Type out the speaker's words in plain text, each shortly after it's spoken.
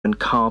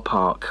car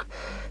park.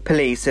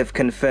 Police have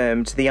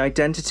confirmed the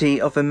identity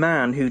of a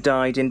man who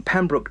died in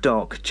Pembroke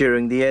Dock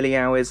during the early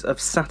hours of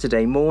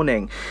Saturday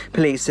morning.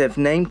 Police have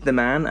named the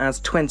man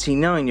as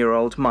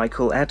 29-year-old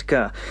Michael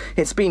Edgar.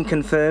 It's been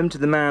confirmed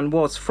the man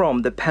was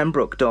from the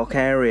Pembroke Dock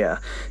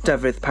area.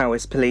 Dyfed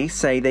Powys Police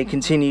say they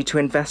continue to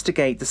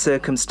investigate the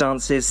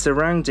circumstances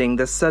surrounding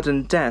the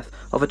sudden death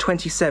of a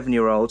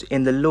 27-year-old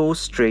in the Law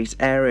Street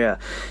area.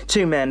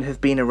 2 men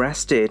have been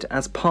arrested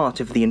as part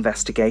of the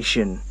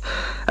investigation.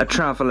 A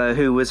traveller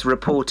who was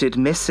reported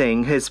missing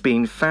has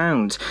been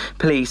found.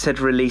 Police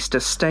had released a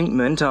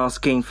statement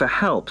asking for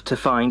help to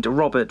find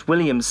Robert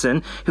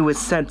Williamson, who was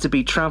said to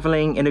be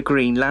travelling in a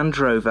green Land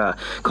Rover.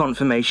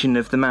 Confirmation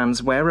of the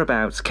man's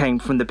whereabouts came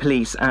from the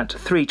police at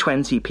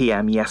 3:20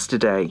 p.m.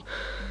 yesterday.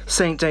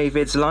 St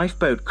David's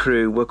lifeboat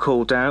crew were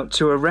called out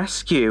to a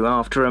rescue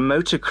after a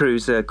motor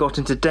cruiser got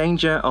into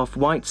danger off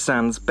White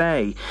Sands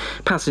Bay.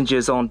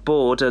 Passengers on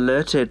board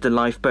alerted the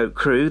lifeboat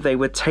crew they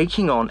were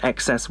taking on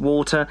excess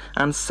water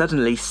and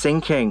suddenly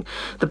sinking.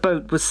 The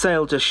boat was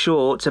sailed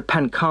ashore to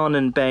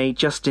Pencarnon Bay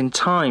just in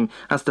time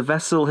as the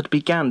vessel had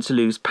begun to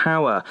lose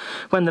power.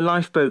 When the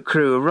lifeboat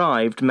crew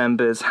arrived,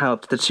 members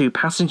helped the 2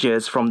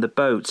 passengers from the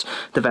boat.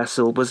 The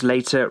vessel was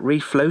later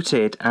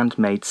refloated and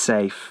made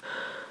safe.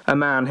 A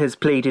man has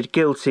pleaded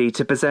guilty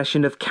to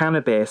possession of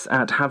cannabis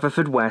at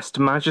Haverfordwest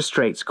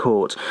Magistrates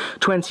Court.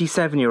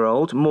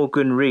 27-year-old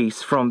Morgan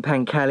Rees from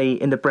Penkelly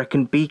in the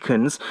Brecon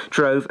Beacons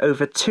drove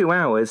over 2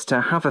 hours to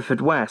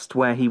Haverfordwest,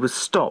 where he was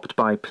stopped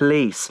by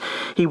police.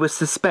 He was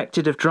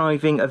suspected of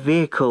driving a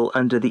vehicle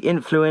under the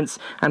influence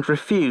and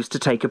refused to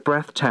take a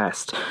breath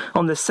test.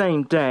 On the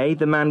same day,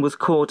 the man was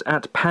caught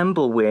at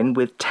Pemblewin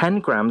with 10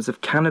 grams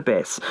of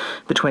cannabis.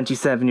 The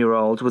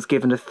 27-year-old was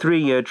given a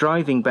 3-year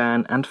driving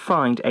ban and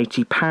fined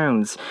 £80.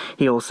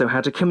 He also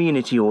had a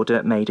community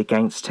order made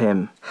against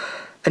him.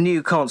 A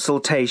new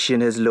consultation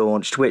has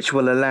launched which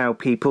will allow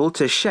people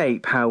to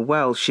shape how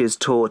Welsh is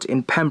taught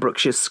in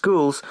Pembrokeshire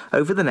schools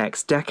over the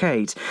next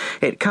decade.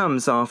 It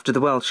comes after the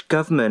Welsh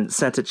Government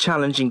set a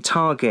challenging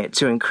target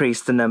to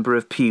increase the number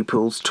of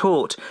pupils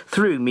taught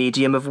through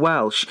medium of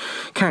Welsh.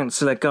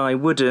 Councillor Guy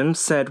Woodham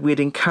said we'd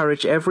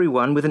encourage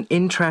everyone with an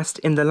interest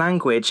in the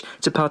language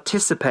to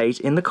participate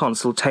in the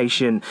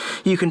consultation.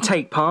 You can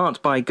take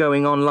part by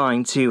going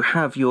online to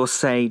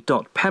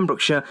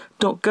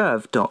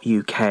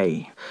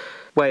haveyoursay.pembrokeshire.gov.uk.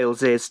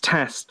 Wales's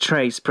Test,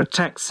 Trace,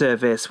 Protect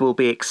service will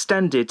be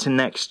extended to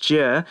next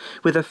year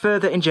with a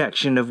further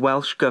injection of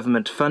Welsh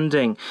Government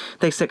funding.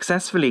 They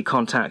successfully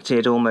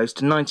contacted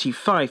almost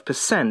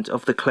 95%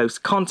 of the close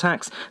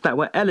contacts that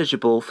were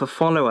eligible for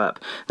follow-up.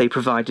 They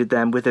provided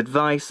them with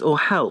advice or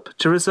help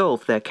to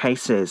resolve their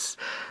cases.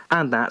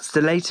 And that's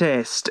the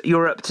latest.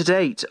 You're up to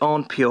date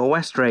on Pure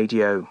West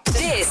Radio.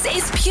 This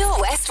is Pure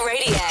West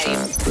Radio.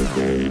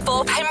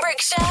 For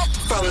Pembrokeshire,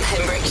 from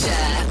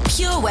Pembrokeshire.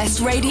 Pure West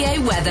Radio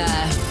weather.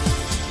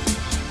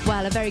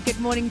 Well, a very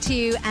good morning to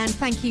you, and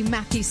thank you,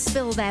 Matthew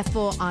Spill, there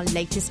for our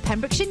latest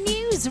Pembrokeshire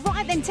news.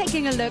 Right then,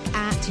 taking a look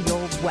at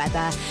your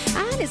weather.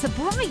 And it's a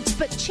bright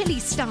but chilly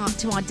start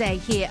to our day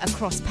here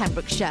across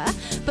Pembrokeshire.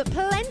 But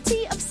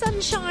plenty of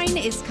sunshine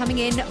is coming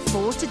in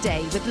for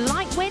today with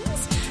light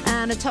winds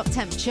and a top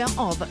temperature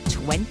of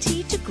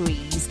 20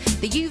 degrees.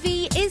 The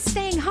UV is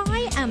staying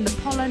high and the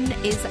pollen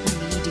is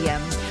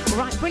medium.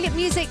 Right, brilliant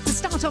music to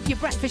start off your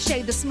breakfast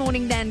show this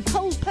morning then.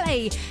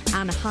 Coldplay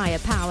and Higher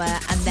Power,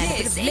 and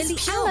then this a bit of Lily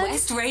is Pure Allen.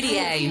 West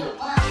Radio.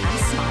 And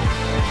Smile.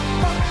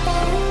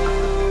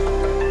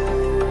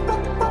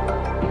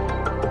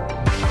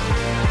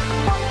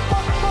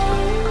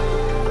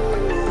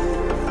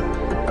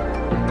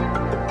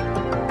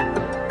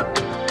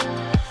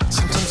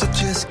 Sometimes I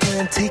just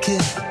can't take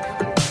it.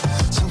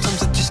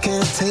 Sometimes I just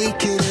can't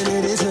take it, and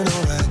it isn't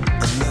alright.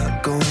 I'm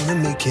not gonna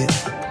make it.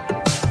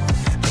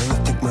 And I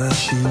think my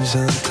shoes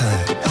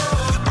untied.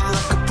 I'm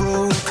like a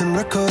broken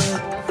record.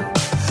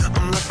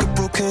 I'm like a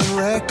broken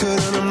record,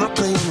 and I'm not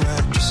playing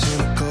right. You're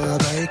cynical, how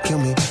about you kill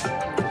me?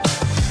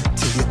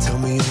 Till you tell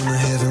me on the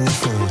heavenly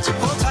phone to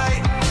hold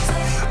tight.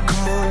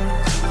 Come on,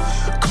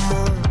 come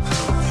on.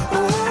 Oh, oh,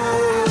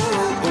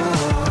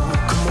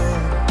 come on,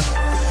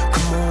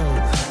 come on.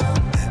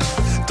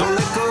 Don't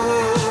let go.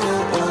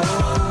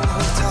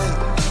 Hold tight,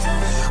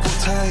 hold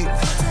tight.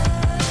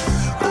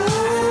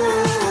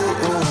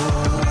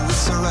 Oh,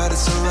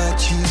 it's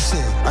alright, you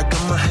said. I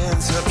got my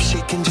hands up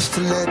shaking just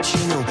to let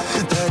you know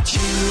that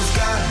you've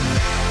got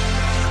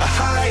a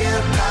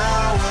higher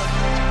power.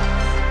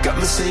 Got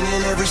me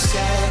singing every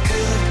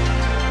second,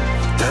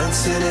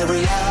 dancing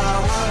every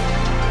hour.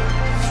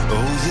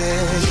 Oh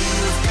yeah,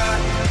 you've got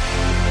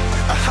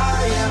a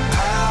higher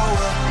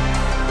power,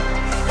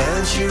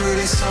 and she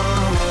really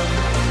someone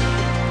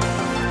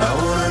I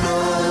wanna know.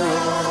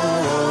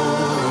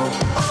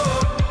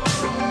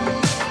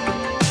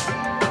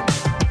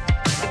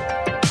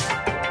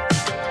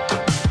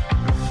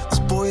 This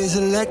boy is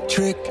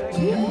electric.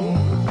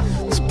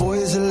 This boy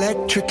is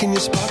electric, and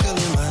you're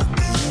sparkling like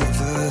the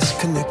universe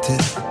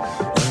connected.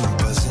 And I'm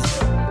buzzing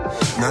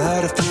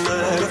night after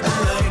night after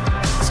night.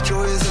 This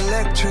joy is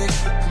electric.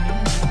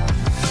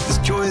 This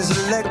joy is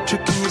electric.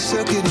 electric and you're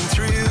circuiting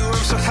through.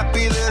 I'm so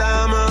happy that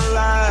I'm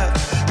alive.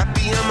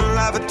 Happy I'm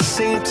alive at the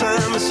same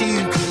time as you.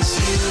 Cause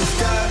you've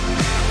got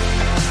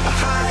a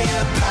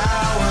higher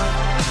power.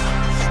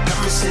 Got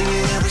me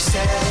singing every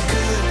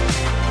second,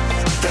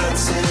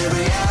 dancing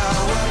every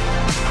hour.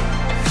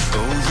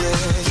 Oh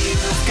yeah,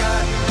 you've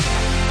got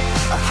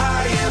a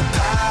higher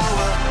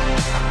power.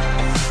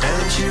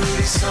 And you're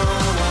really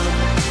someone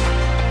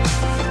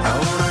I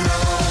wanna know.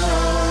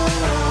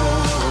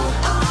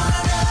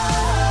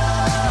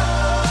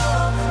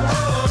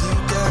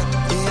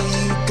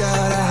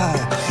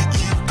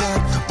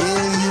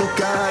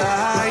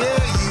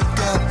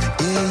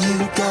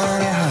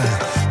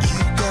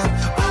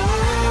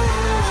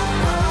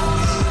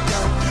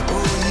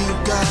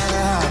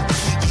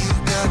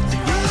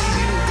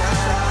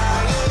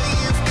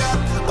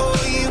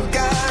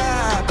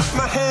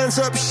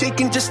 Up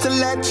shaking just to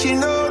let you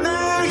know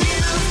now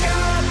you've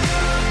got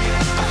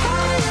a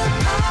higher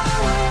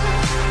power.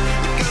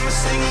 You got me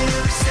singing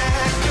every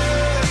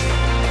second,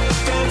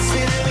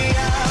 dancing every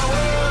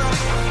hour.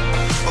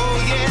 Oh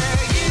yeah,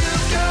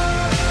 you've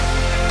got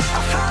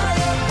a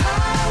higher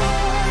power.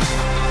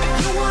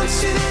 You want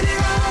it in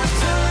your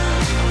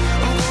lifetime.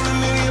 I'm going a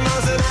million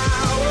miles an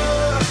hour.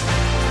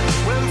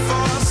 When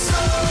for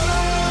so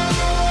long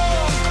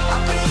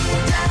I've been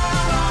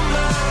down on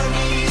my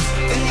knees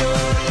in your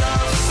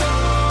love.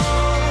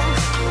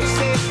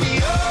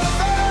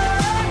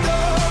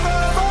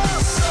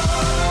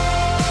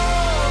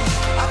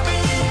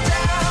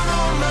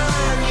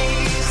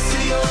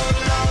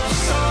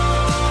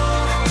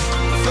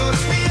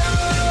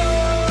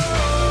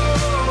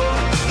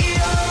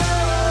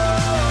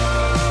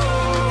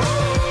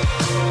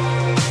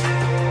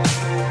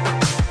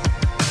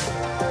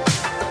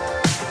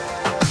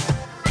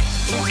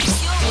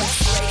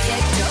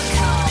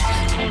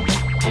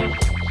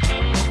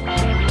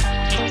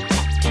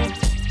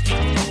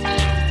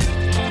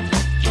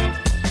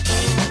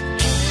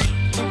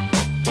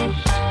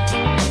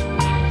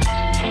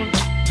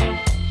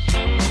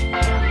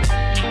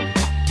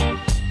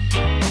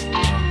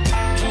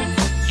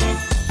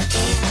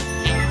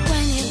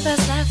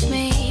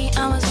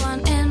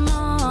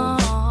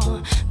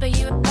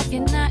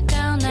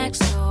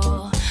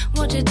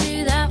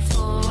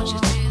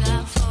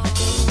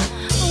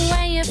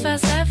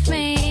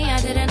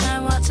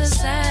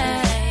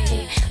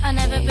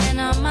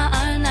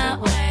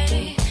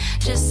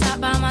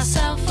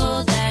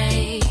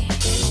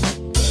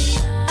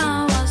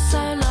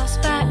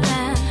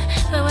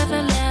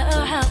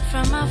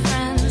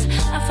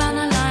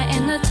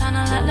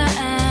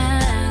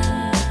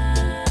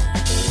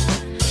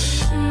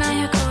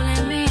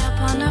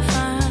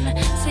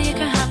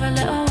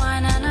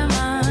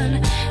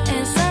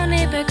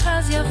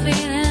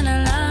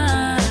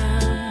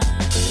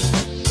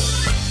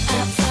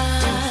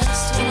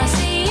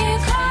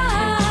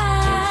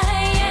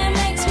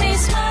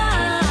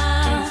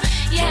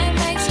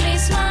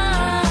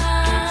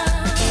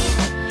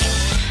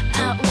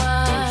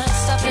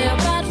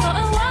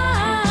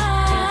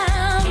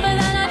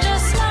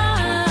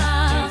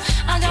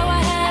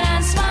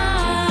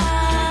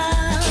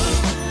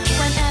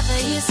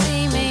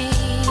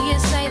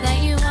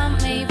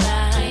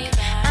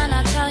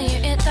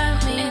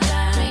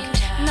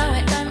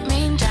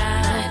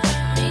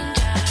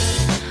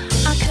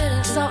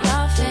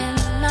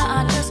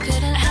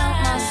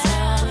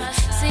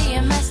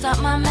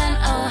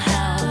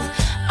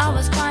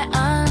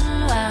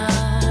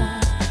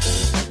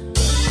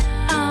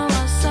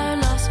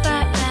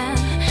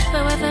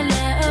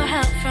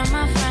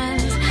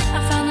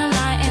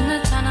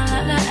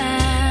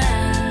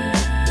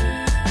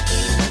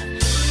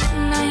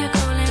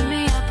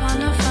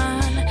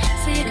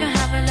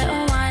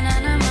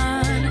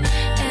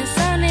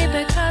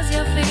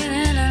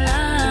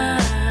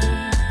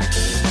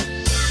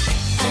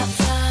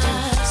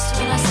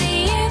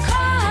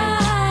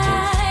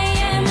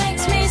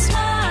 Makes me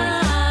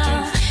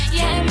smile,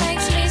 yeah, it makes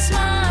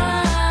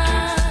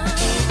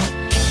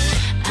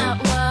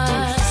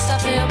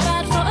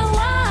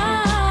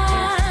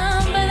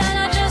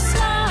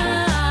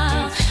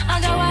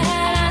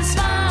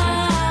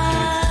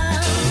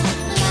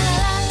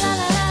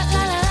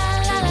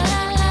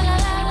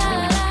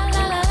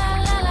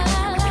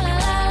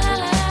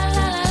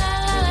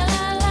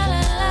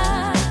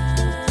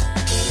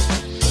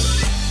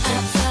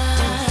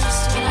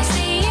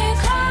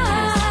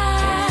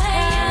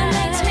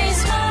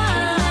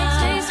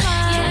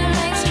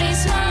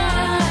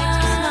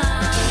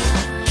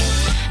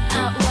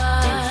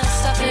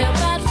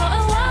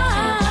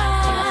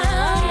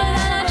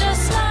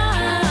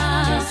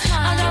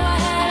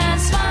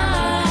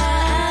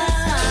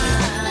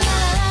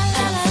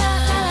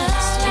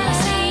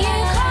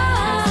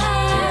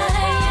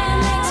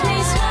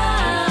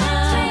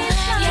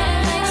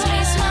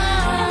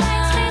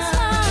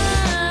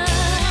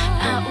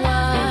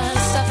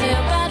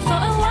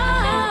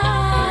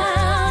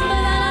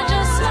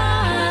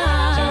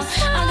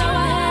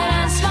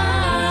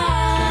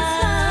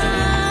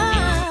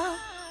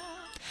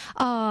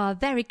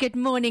good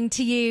morning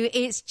to you.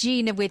 It's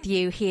Gina with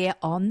you here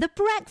on The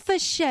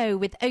Breakfast Show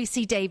with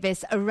OC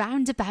Davis, a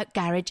roundabout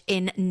garage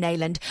in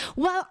Neyland.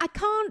 Well, I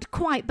can't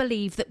quite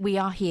believe that we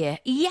are here.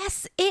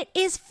 Yes, it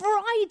is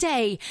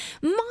Friday.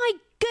 My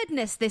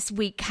goodness, this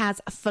week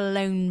has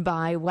flown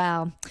by.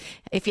 Well,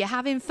 if you're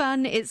having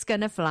fun, it's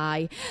gonna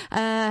fly.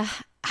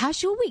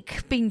 Has your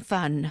week been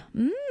fun?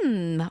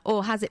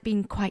 Or has it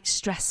been quite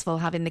stressful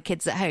having the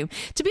kids at home?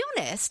 To be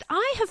honest,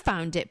 I have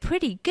found it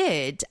pretty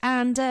good.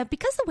 And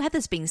because the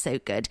weather's been so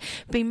good,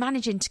 been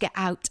managing to get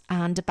out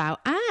and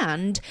about.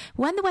 And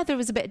when the weather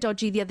was a bit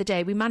dodgy the other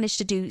day, we managed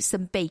to do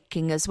some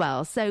baking as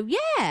well. So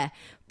yeah,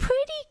 pretty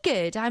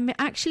good. I'm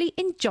actually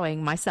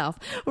enjoying myself.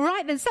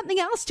 Right then, something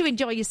else to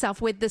enjoy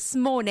yourself with this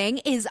morning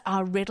is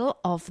our riddle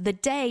of the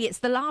day. It's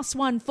the last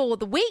one for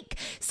the week,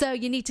 so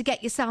you need to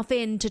get yourself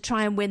in to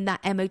try and win that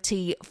MOT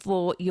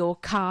for your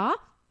car.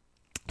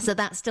 So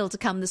that's still to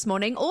come this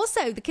morning.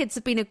 Also, the kids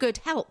have been a good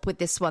help with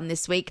this one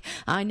this week.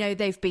 I know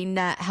they've been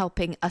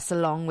helping us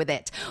along with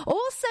it.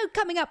 Also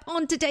coming up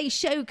on today's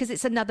show, because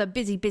it's another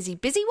busy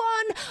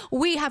one,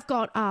 we have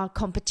got our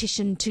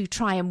competition to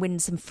try and win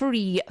some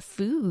free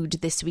food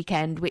this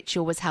weekend, which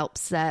always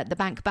helps the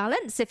bank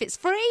balance if it's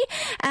free.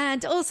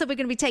 And also we're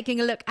going to be taking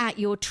a look at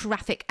your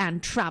traffic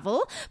and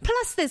travel.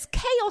 Plus there's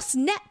Chaos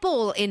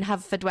Netball in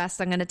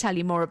Haverfordwest. I'm going to tell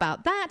you more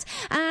about that.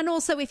 And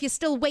also, if you're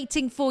still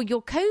waiting for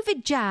your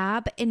COVID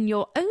jab and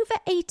you're over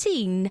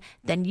 18,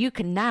 then you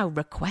can now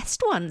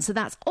request one. So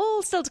that's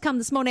all still to come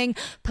this morning.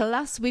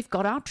 Plus, we've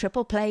got our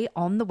triple play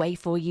on the way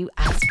for you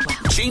as well.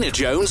 Gina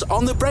Jones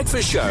on The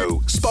Breakfast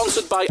Show,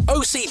 sponsored by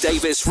OC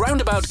Davis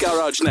Roundabout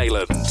Garage,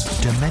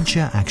 Neyland.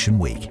 Dementia Action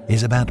Week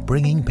is about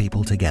bringing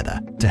people together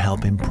to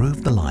help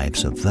improve the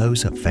lives of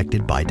those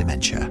affected by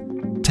dementia.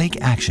 Take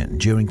action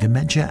during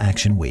Dementia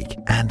Action Week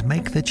and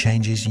make the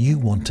changes you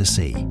want to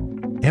see.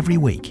 Every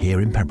week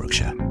here in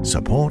Pembrokeshire,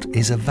 support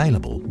is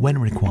available when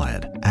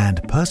required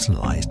and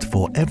personalised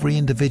for every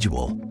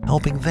individual,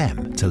 helping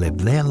them to live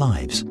their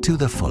lives to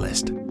the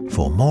fullest.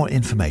 For more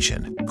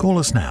information, call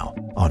us now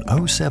on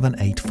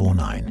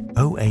 07849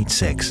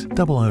 086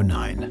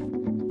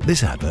 009.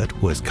 This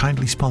advert was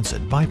kindly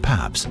sponsored by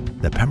PAVS,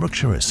 the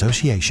Pembrokeshire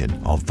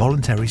Association of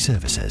Voluntary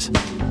Services.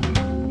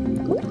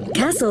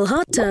 Castle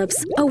Hot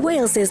Tubs are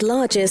Wales's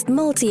largest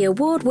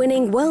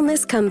multi-award-winning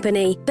wellness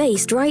company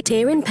based right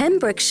here in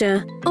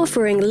Pembrokeshire,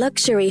 offering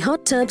luxury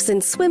hot tubs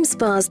and swim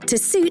spas to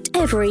suit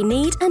every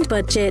need and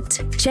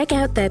budget. Check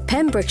out their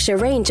Pembrokeshire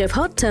range of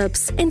hot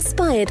tubs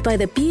inspired by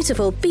the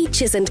beautiful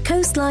beaches and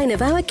coastline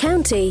of our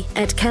county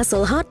at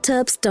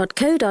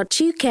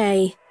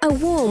castlehottubs.co.uk. A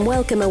warm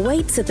welcome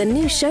awaits at the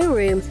new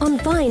showroom on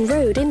Vine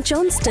Road in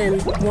Johnston.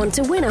 Want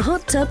to win a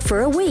hot tub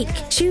for a week?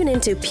 Tune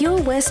into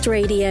Pure West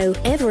Radio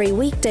every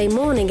weekday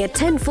morning at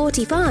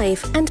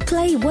 10:45 and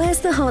play Where's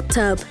the Hot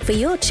Tub for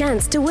your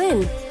chance to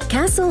win.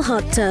 Castle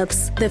Hot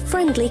Tubs, the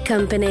friendly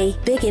company,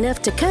 big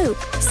enough to cope,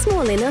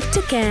 small enough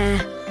to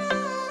care.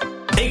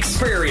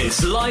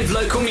 Experience live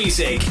local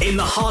music in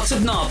the heart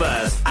of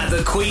Narberth at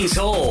the Queen's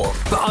Hall.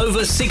 For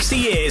over 60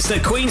 years, the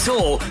Queen's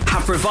Hall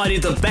have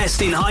provided the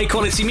best in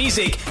high-quality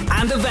music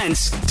and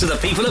events to the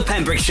people of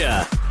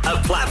Pembrokeshire.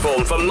 A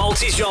platform for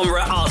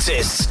multi-genre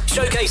artists,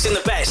 showcasing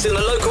the best in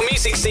the local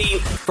music scene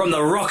from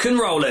the rock and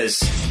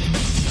rollers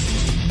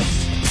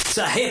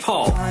to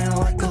hip-hop,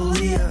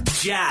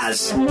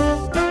 jazz,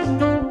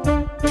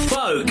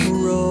 folk,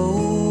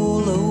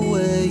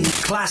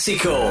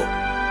 classical,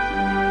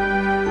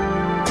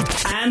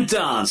 and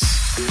dance.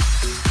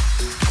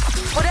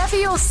 Whatever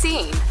your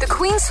scene, the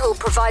Queen's Hall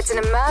provides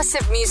an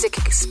immersive music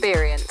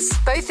experience,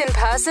 both in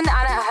person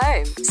and at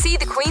home. See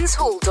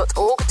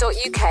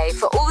thequeenshall.org.uk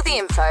for all the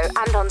info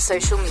and on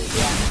social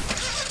media.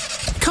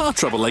 Car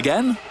trouble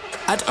again?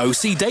 At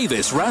OC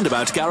Davis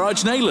Roundabout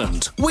Garage,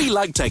 Neyland, we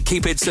like to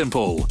keep it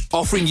simple,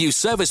 offering you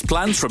service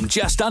plans from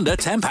just under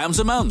 £10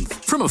 a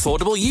month. From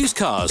affordable used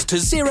cars to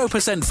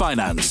 0%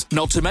 finance,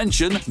 not to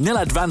mention nil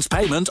advance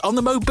payment on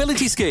the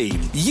mobility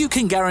scheme. You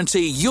can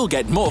guarantee you'll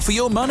get more for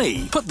your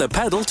money. Put the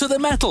pedal to the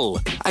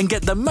metal and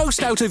get the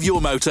most out of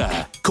your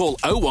motor. Call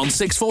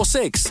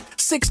 01646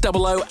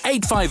 600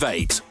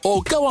 858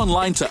 or go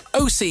online to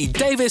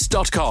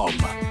ocdavis.com.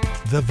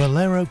 The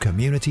Valero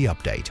Community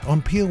Update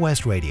on Pure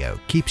West Radio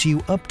keeps you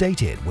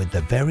updated with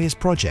the various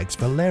projects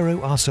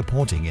Valero are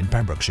supporting in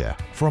Pembrokeshire,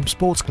 from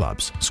sports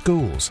clubs,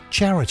 schools,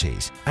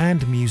 charities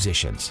and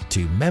musicians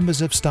to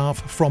members of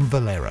staff from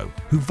Valero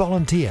who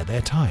volunteer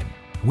their time.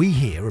 We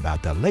hear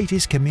about the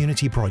latest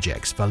community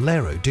projects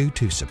Valero do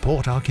to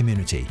support our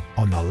community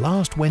on the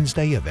last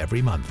Wednesday of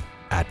every month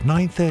at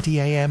 9:30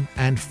 a.m.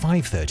 and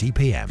 5:30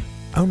 p.m.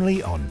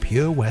 only on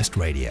Pure West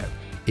Radio.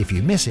 If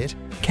you miss it,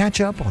 catch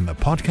up on the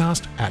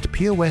podcast at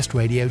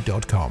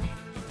purewestradio.com.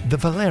 The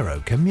Valero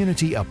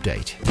Community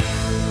Update.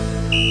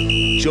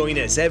 Join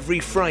us every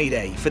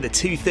Friday for the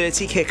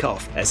 2:30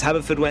 kickoff as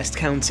Haverfordwest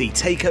County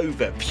take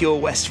over Pure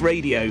West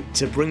Radio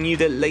to bring you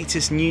the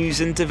latest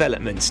news and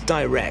developments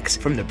direct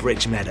from the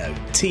Bridge Meadow.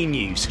 Team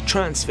news,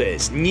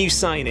 transfers, new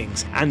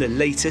signings and the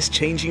latest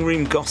changing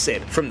room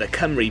gossip from the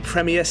Cymru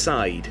Premier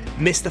side.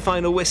 Miss the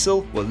final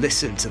whistle? Well,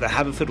 listen to the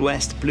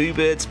Haverfordwest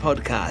Bluebirds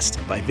podcast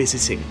by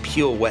visiting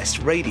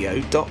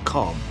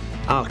purewestradio.com.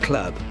 Our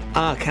club,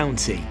 our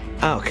county,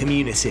 our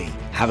community.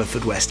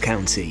 Haverfordwest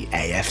County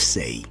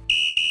AFC.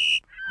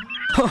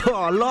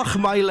 Oh,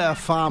 Lochmeyler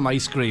Farm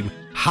Ice Cream.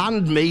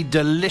 Handmade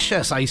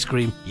delicious ice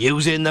cream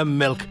using the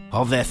milk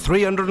of their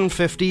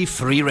 350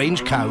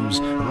 free-range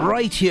cows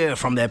right here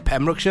from their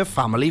Pembrokeshire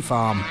family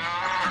farm.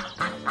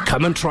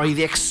 Come and try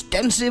the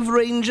extensive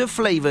range of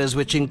flavours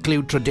which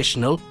include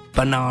traditional,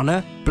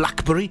 banana,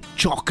 blackberry,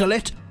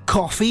 chocolate,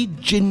 coffee,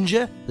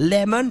 ginger,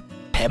 lemon,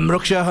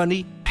 Pembrokeshire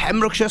honey,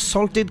 Pembrokeshire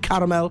salted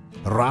caramel,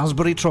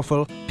 raspberry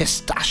truffle,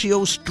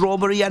 pistachio,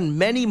 strawberry and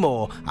many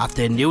more at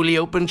their newly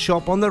opened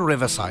shop on the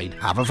Riverside,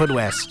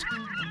 Haverfordwest.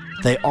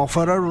 They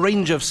offer a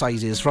range of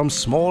sizes from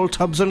small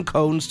tubs and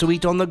cones to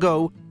eat on the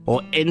go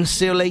or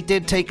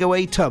insulated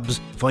takeaway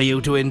tubs for you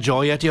to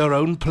enjoy at your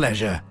own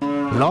pleasure.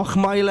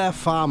 Lochmeyler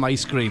Farm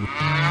Ice Cream.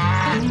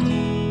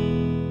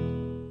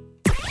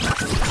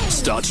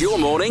 Start your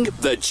morning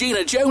the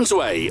Gina Jones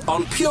way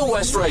on Pure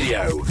West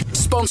Radio.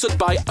 Sponsored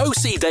by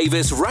OC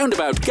Davis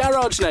Roundabout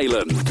Garage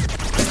Neyland.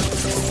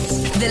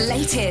 The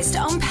latest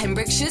on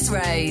Pembrokeshire's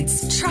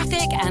roads,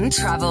 traffic and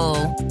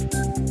travel.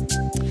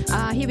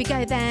 Here we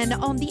go then.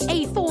 On the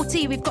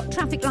A40, we've got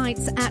traffic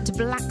lights at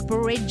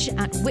Blackbridge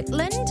at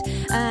Whitland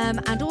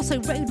and also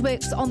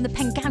roadworks on the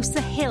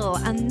Pengausa Hill,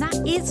 and that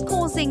is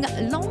causing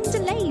long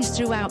delays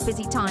throughout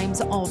busy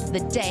times of the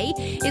day.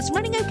 It's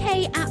running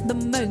okay at the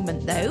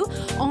moment though.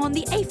 On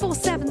the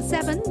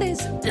A477,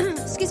 there's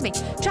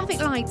traffic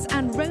lights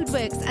and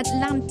roadworks at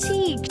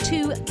Lantigue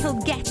to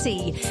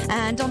Kilgetty,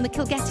 and on the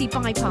Kilgetty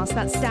bypass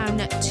that's down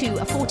to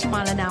a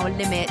 40-mile-an-hour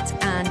limit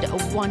and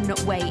one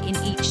way in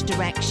each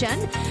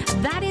direction.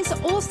 That is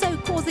also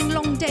causing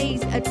long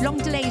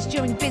delays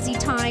during busy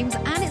times,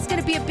 and it's going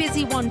to be a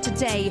busy one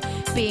today,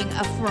 being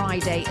a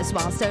Friday as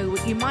well. So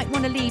you might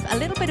want to leave a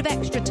little bit of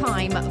extra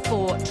time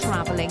for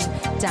travelling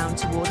down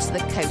towards the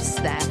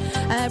coast there.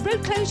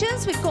 Road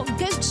closures, we've got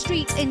Goat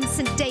Street in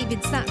St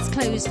David's, that's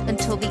closed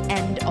until the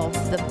end of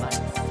the month.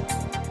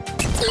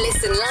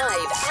 Listen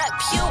live at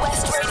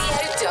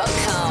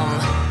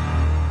purewestradio.com.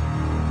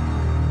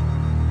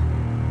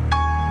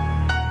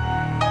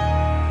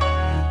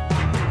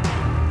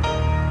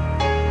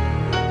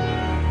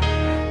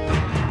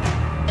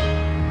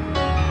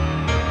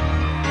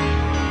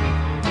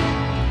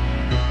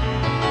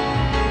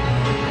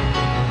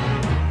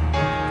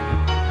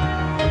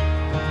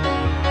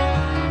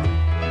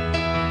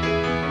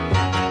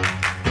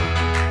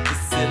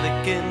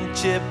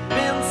 Chip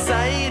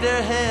inside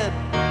her head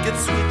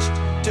gets switched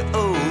to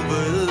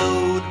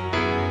overload,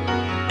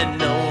 and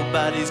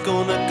nobody's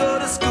gonna go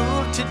to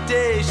school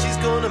today. She's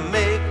gonna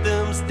make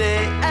them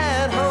stay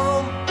at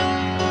home.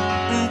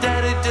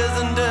 Daddy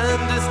doesn't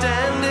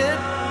understand it.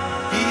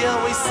 He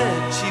always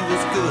said she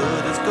was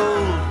good as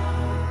gold,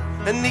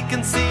 and he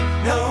can see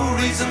no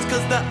reasons,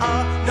 'cause there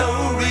are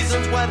no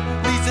reasons. What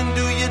reason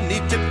do you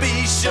need to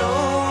be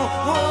shown?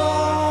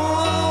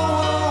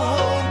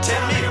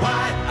 Tell me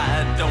why I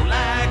don't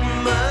like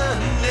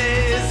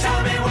Mondays.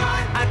 Tell me why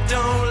I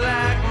don't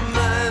like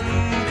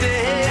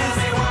Mondays. Tell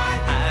me why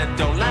I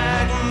don't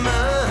like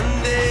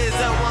Mondays.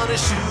 I wanna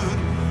shoot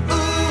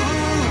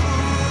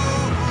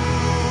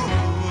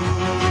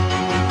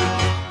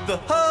the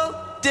whole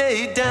day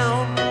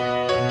down.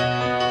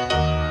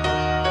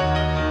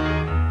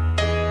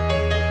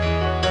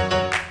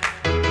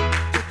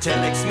 The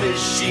telex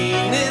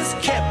machine is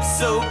kept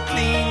so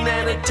clean,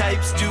 and it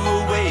types to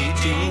a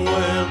waiting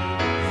world.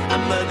 A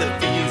mother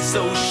feels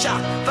so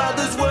shocked,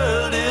 father's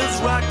world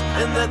is rocked,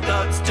 and their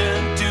thoughts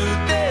turn to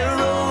their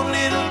own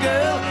little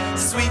girl.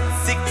 Sweet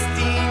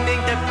 16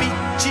 ain't that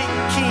peachy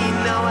keen.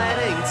 Now it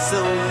ain't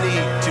so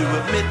neat to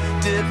admit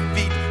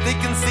defeat. They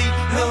can see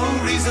no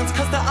reasons,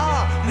 'cause there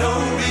are no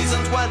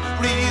reasons. What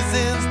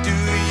reasons do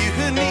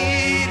you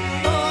need?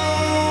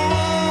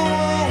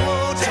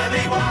 Oh, tell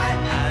me why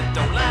I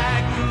don't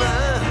like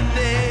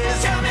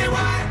Mondays. Tell me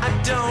why I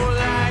don't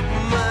like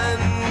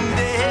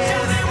Mondays.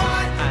 Tell me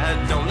why I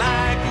don't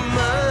like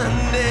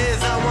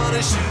Mondays. I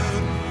wanna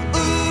shoot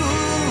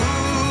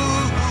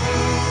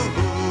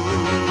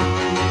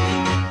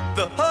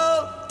the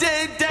whole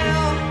day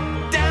down,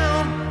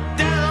 down,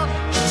 down.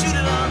 Shoot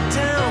it on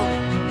down.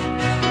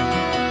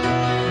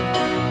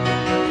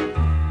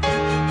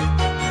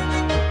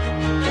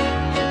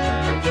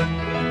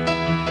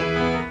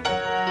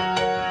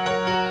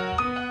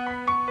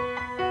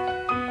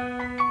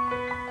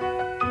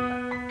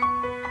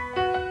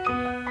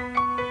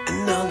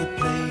 And all the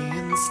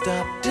playing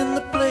stopped in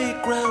the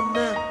playground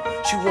now.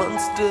 She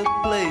wants to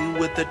play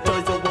with the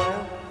toys a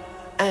while.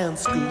 And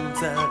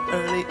school's out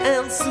early,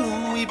 and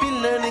soon we be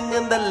learning.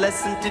 And the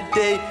lesson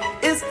today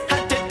is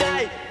how to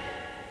die.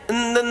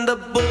 And then the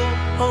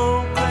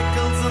bullhorn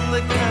crackles and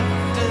the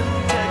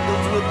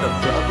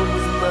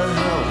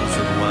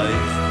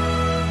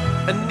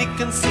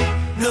can see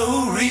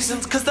no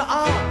reasons, 'cause there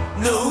are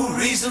no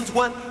reasons.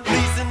 What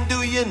reason do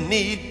you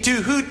need to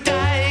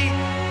die?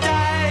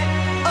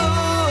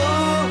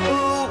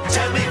 Oh,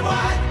 tell me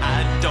why I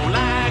don't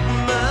like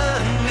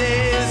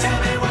Mondays. Tell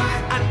me why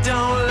I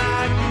don't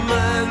like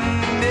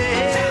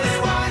Mondays. Tell me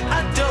why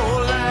I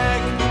don't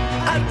like.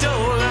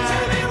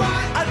 Tell me why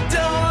I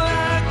don't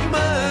like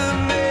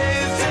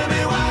Mondays. Tell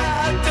me why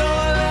I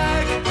don't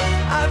like.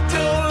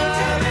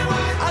 Tell me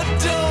why I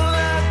don't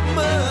like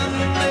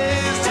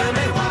Mondays. Tell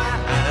me why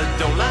I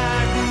don't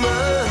like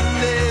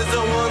Mondays.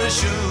 I wanna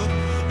shoot.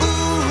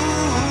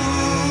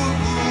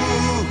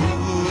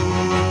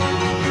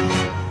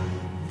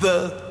 The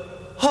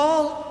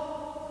whole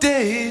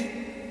day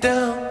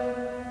down.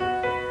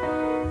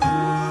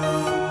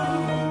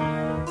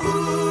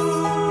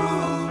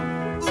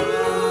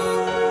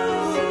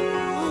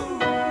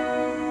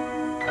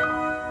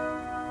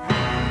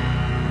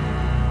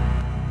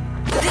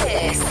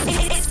 This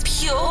is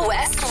Pure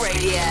West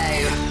Radio.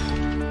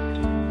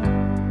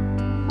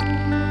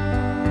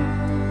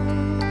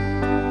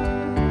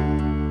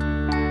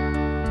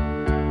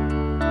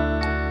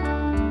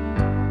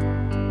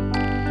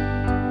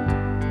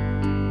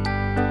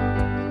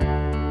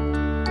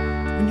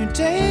 When your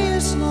day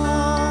is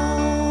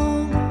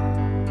long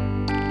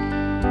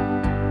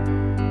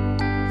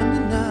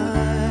and the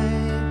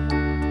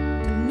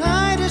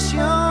night is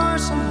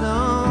yours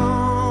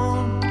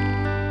alone.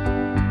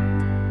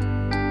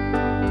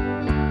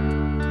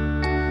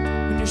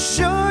 When you're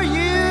sure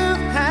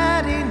you've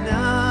had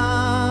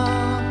enough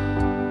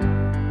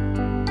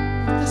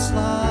of this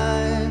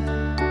life,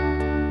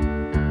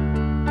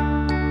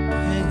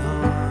 hang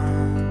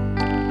on.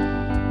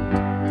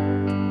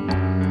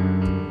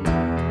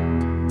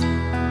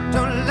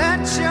 Don't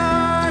let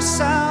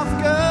yourself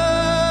go.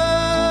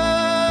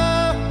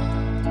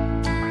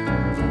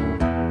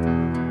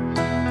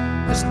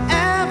 'Cause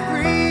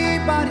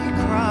everybody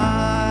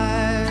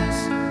cries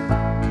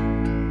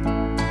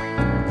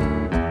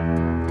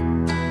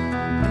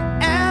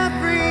and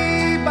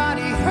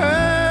everybody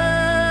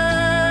hurts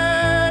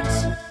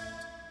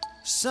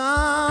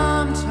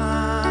sometimes.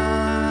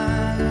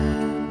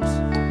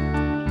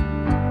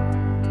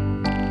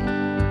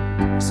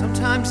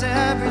 Sometimes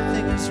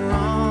everything is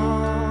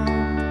wrong.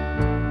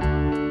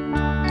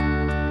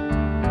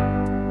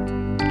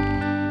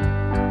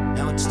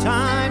 Now it's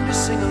time to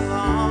sing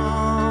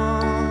along.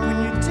 When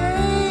your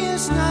day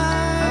is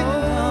night,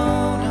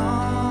 hold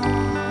on,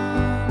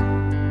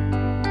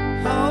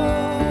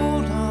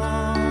 hold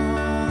on.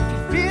 If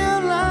you feel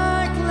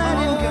like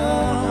letting go,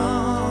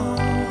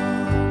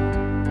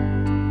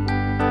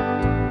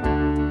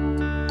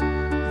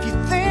 if you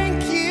think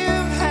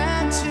you've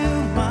had too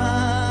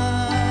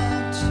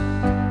much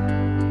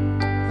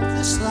of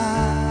this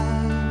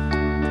life,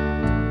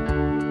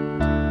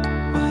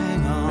 well,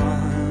 hang on.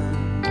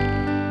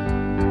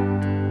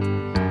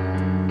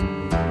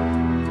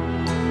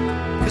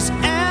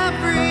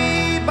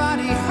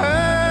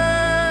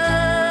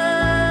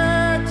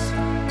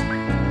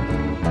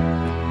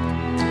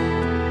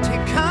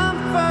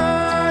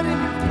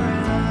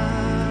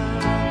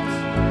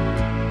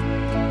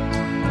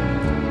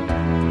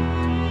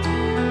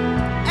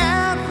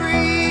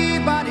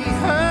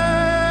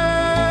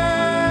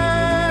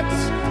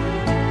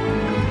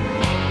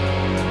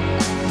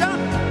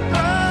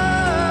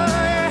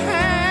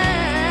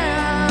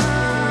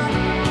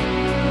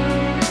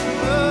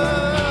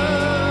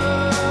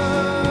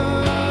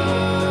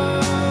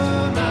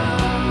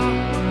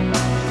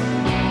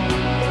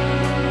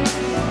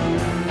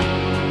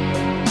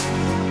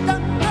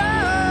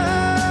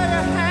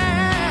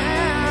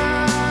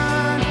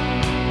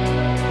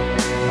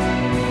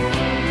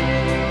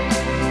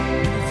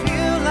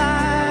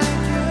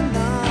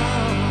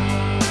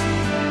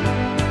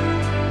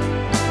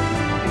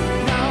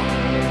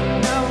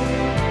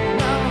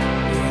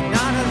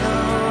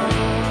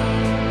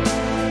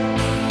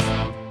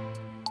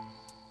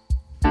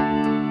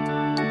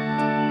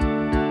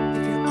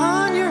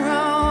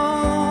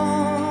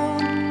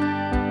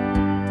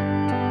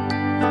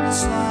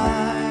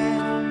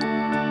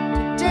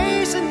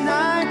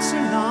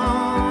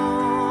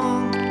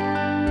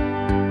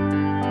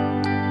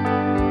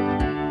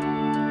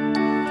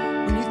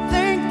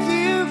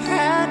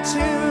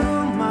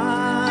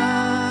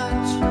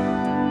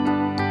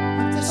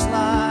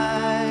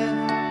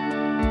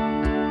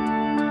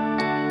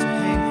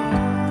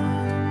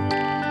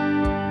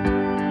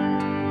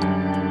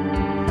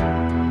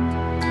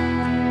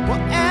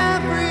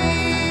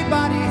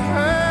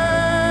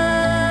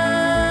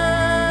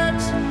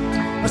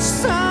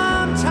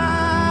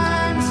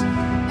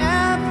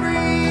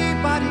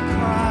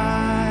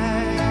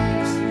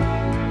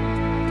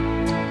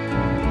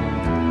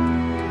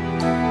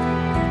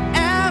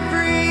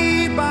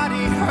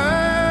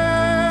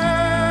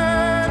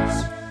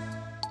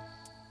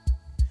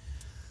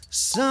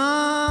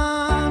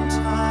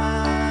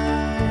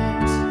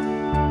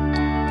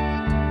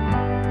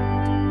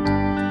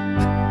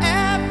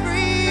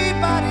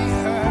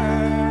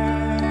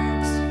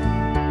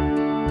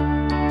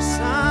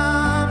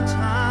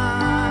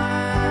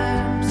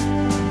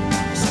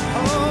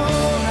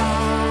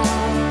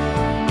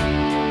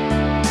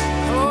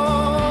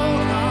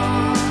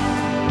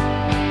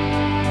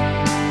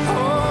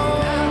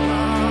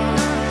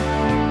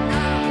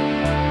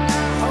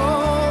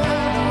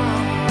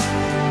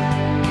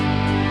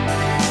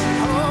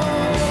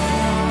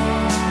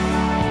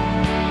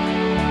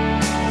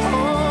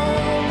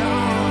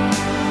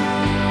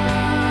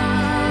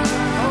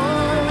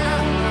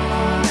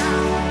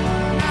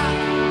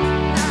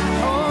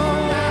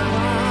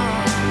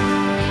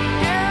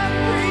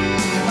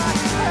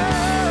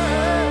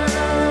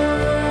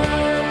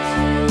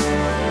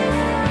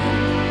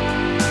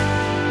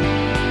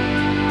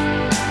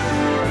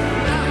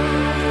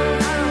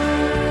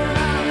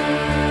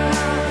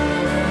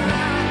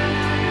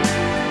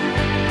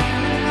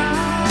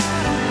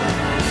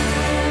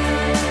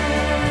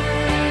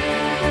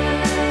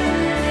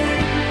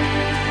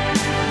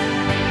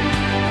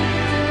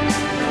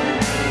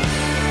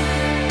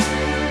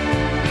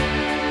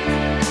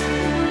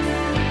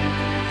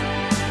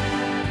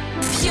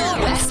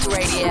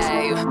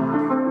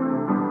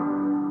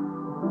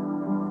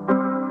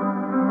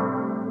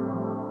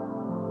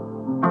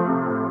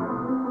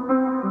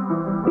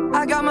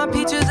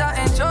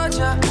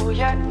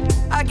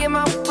 get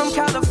my from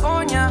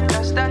California.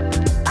 That's that.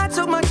 I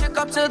took my chick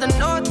up to the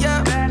north,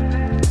 yeah.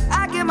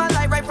 I get my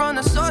light right from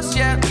the source,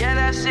 yeah. Yeah,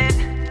 that's it.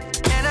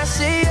 And I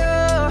see you,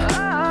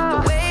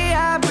 the way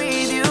I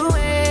breathe you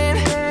in.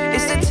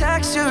 It's the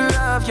texture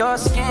of your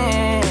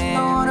skin.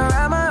 I wanna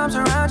wrap my arms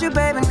around you,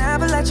 baby,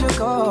 never let you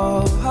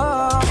go.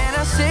 And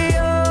I see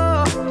you,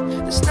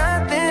 there's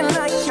nothing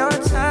like your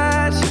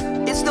touch.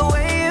 It's the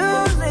way you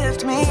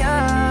lift me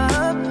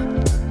up,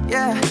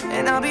 yeah.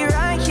 And I'll be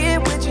right here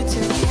with you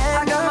till the end.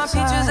 I got my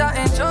peaches out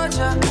in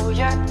Georgia, oh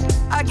yeah.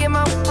 I get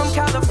my from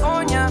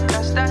California,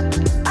 that's that.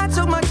 I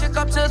took my chick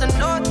up to the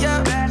north,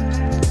 yeah.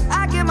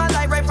 I get my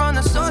light right from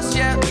the source,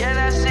 yeah. Yeah,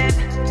 that's it.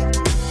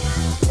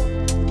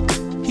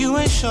 You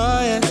ain't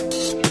sure yet,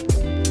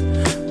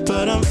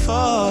 but I'm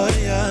for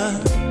ya.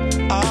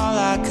 All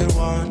I could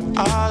want,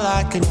 all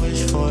I could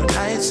wish for.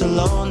 Nights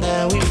alone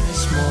that we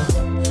miss more,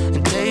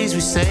 and days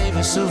we save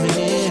as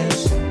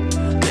souvenirs.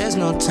 There's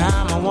no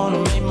time, I wanna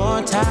make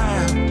more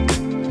time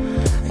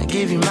and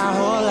give you my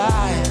whole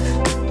life.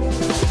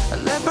 I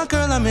left my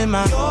girl, I'm in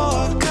my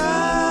Yorker.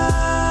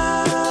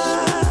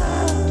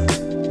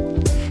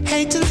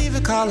 Hate to leave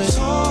it, call it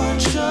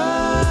torture.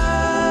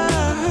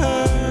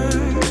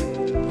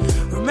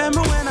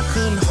 Remember when I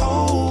couldn't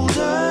hold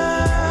her?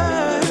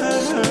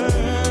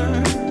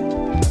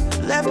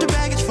 Left her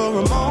baggage for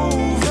a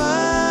mover.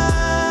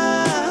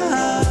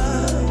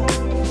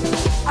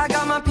 I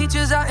got my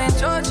peaches out in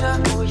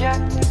Georgia, oh yeah.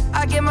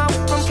 I get my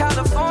from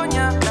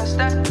California, that's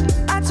that.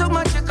 I took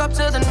my chick up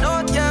to the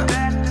north, yeah.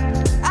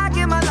 I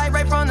get my light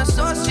right from the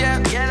source, yeah.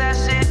 Yeah,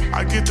 that's it.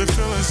 I get the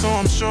feeling, so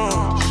I'm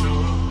sure.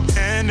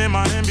 And in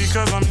my hand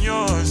because I'm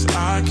yours.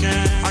 I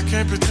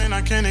can't pretend,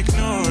 I can't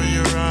ignore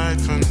you right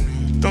from me.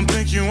 Don't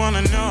think you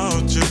wanna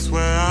know just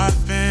where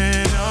I've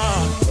been.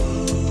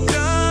 Oh,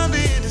 done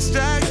being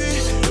distracted.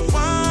 The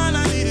one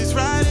I need is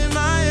right in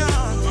my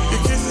arms.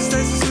 Your kisses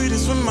taste the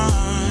sweetest with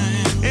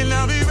mine, and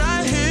I'll be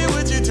right here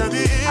with you till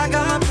the end. I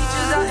got my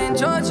peaches out in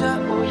Georgia,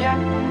 oh yeah.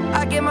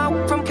 I get my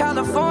from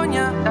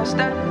California, that's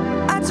that.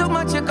 I took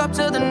my chick up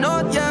to the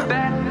north, yeah.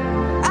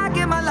 I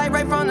get my light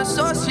right from the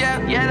source, yeah.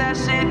 Yeah,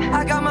 that's it.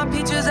 I got my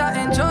peaches out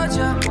in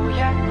Georgia, oh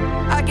yeah.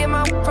 I get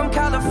my from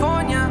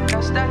California,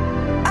 that's that.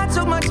 I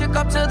took my chick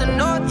up to the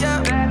north,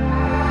 yeah.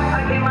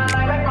 I get my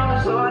light right from the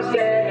source,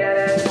 yeah,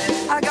 yeah, that's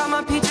it. I got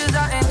my peaches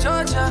out in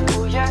Georgia,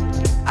 oh yeah.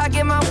 I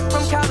get my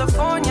from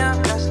California,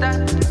 that's that.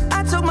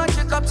 I took my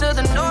chick up to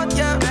the north,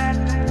 yeah.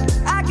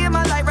 I get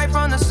my light right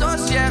from the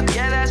source, yeah.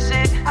 Yeah, that's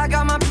it. I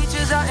got my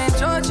peaches out in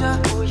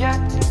Georgia, oh yeah.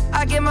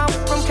 I get my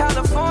from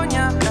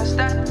California, that's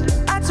that.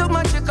 I took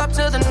my chick up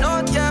to the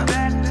north, yeah.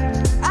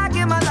 I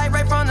get my light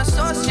right from the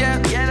source,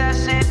 yeah. Yeah,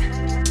 that's it.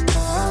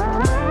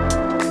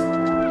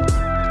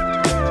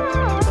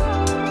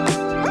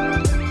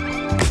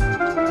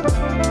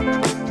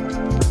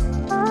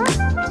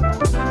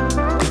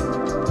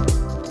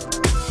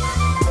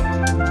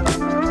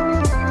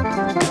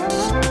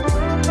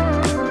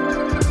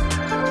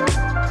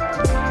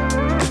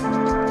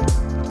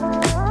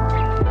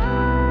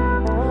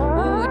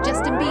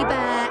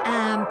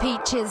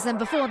 And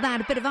before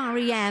that, a bit of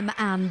R.E.M.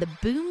 and the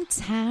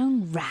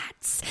Boomtown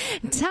Rats.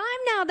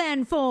 Time now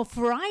then for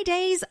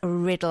Friday's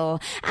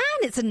Riddle.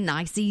 And it's a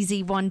nice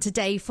easy one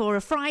today for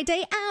a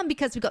Friday. And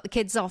because we've got the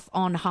kids off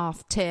on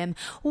half term,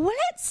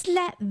 let's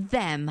let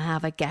them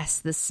have a guess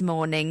this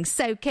morning.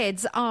 So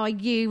kids, are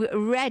you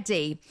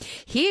ready?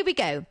 Here we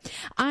go.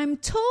 I'm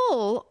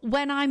tall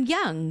when I'm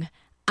young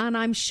and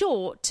I'm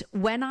short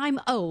when I'm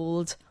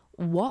old.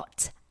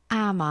 What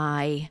am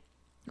I?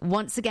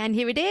 Once again,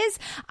 here it is.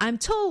 I'm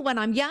tall when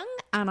I'm young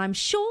and I'm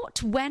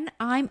short when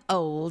I'm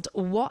old.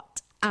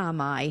 What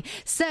am I?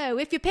 So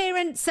if your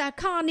parents'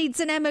 car needs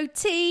an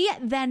MOT,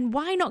 then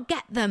why not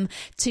get them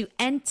to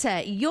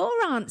enter your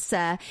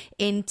answer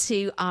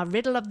into our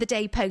Riddle of the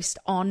Day post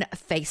on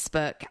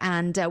Facebook.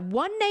 And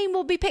one name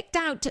will be picked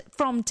out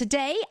from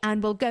today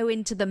and will go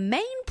into the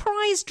main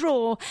prize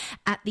draw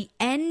at the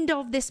end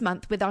of this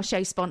month with our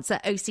show sponsor,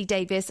 OC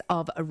Davis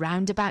of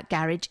Roundabout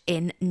Garage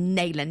in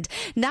Neyland.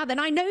 Now then,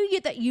 I know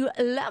that you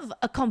love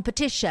a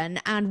competition,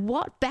 and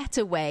what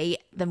better way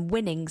than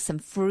winning some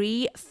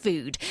free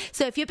food?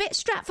 So if you're a bit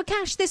strapped for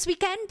cash this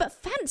weekend but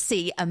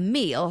fancy a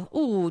meal,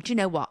 do you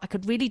know what? I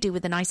could really do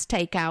with a nice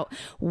takeout.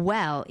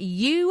 Well,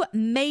 you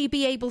may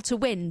be able to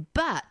win,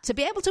 but to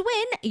be able to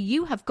win,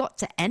 you have got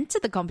to enter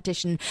the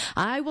competition.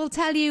 I will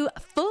tell you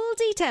full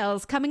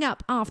details coming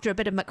up after a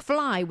bit of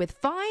McFly with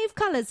 5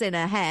 colours in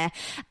her hair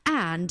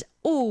and,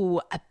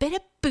 a bit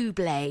of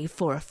Bublé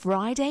for a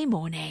Friday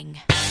morning.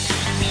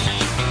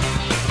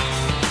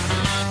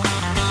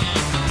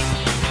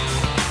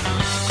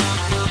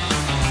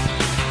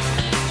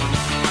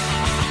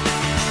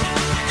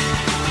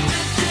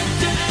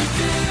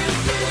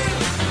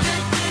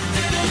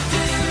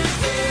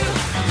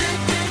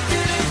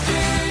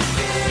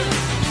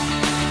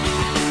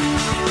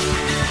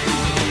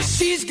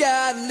 She's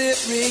got a lip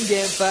ring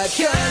and 5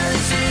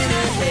 colors in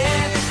her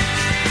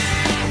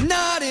hair.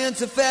 Not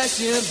into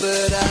fashion,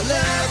 but I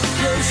love the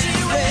clothes she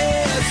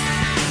wears.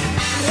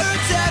 Her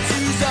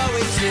tattoos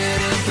always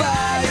hidden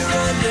by her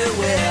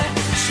underwear.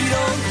 She she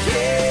don't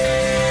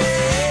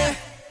care.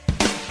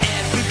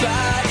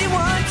 Everybody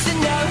wants to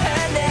know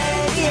her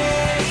name.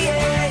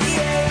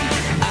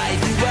 I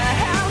threw a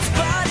house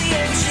party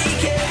and she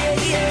came.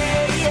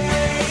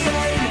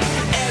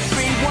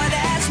 Everyone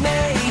asks me,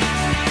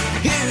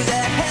 who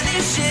the hell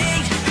is she?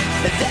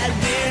 That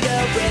weirdo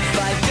with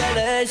 5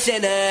 colors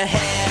in her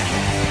hair.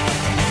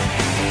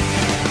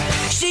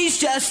 She's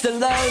just a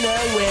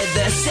loner with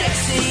a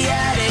sexy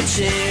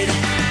attitude,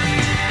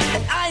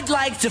 and I'd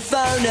like to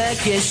phone her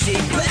cause she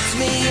puts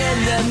me in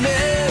the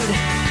mood.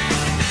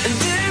 And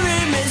the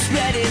room is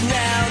ready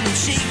round and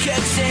she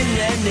cooks in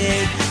the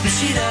nude. But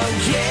she don't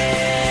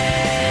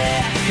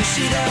care,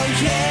 she don't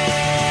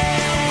care.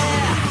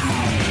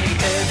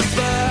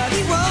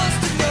 Everybody wants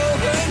to know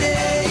her name.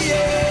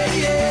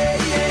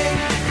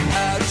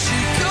 How did she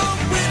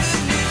cope with a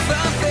new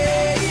found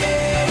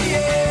fame?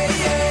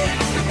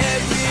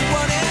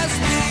 Everyone asks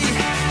me,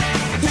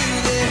 who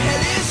the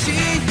hell is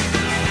she?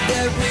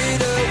 That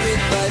widow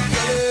with 5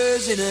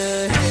 colors in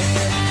her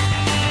hair.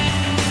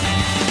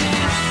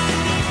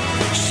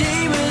 She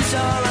was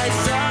all I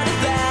thought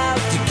about,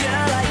 the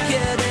girl I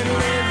couldn't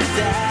live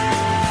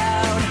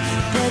without.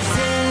 But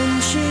then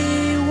she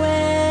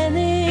went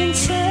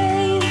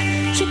insane,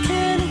 she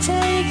couldn't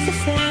take the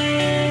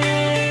fame.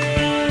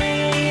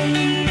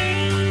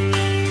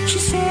 She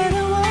said I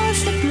was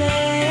to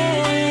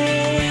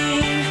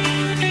blame.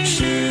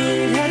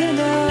 She'd had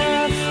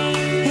enough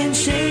and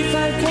she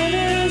 5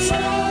 colors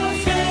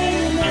off,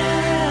 and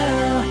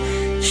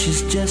now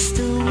she's just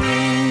a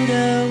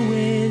widow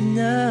with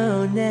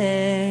no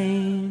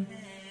name.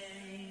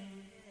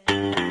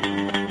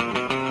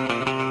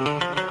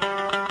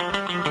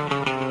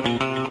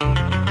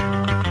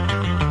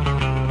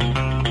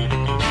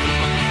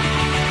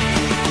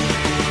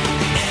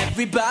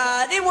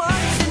 Everybody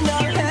wants to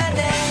know her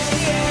name.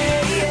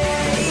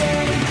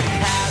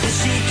 How does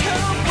she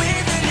cope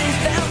with a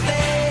newfound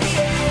fame?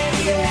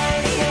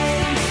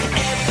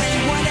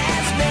 Everyone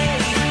asks me,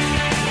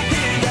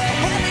 who the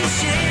hell is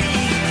she?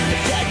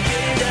 That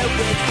widow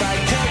with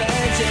 5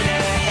 colors in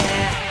her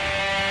hair.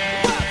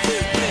 1,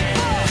 2, 3,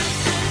 4.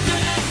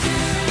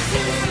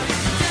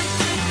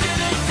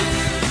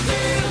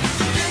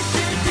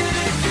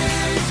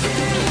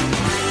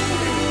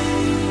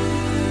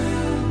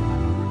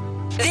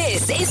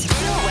 This is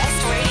Pure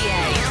West Radio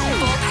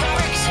for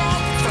Pembrokeshire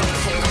from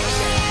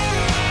Pembrokeshire.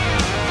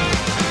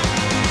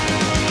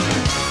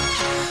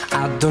 I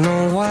don't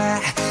know why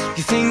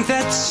you think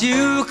that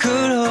you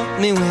could help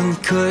me when you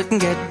couldn't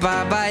get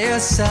by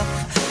yourself.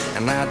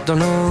 And I don't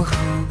know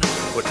who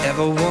would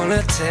ever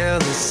wanna tell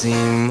the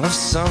seam of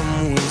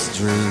someone's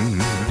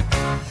dream.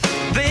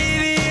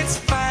 Baby, it's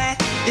fine.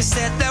 You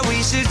said that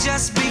we should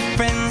just be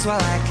friends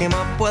while I came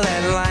up with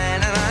that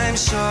line. And I'm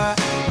sure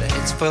that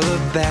it's for the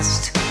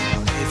best.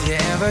 If you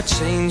ever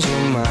change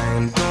your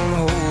mind, don't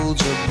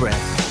hold your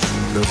breath.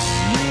 Look,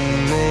 you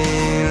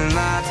may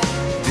not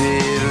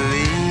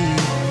believe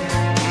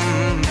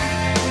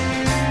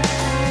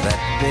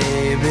that,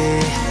 baby,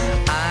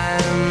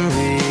 I'm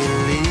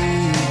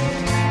relieved.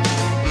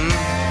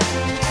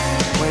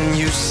 When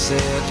you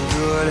said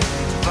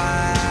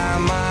goodbye,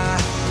 my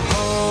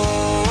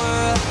whole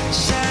world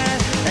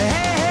shined. Hey,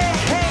 hey,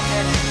 hey,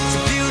 it's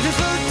a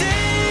beautiful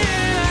day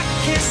and I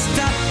can't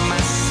stop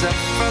myself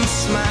from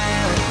smiling.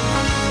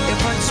 If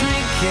I'm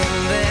drinking,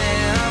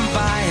 then I'm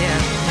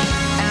buying,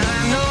 and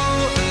I know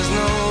there's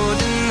no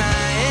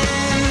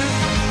denying.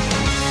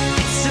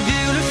 It's a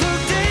beautiful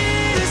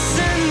day, the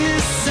sun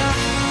is up,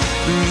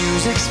 the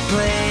music's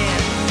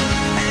playing,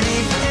 and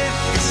even if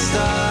it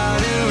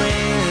started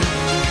raining,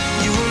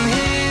 you won't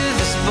hear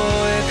this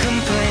boy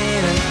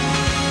complaining,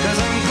 'cause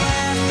I'm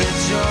glad that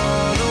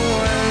you're the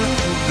one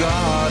who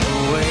got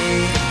away.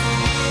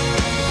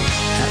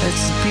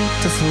 It's a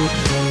beautiful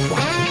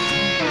day.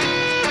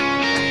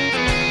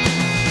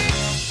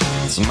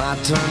 It's my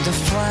turn to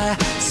fly,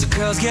 so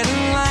girls get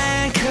in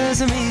line, 'cause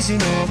I'm easy,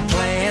 no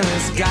playing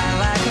this guy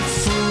like a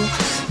fool.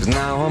 'Cause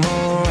now I'm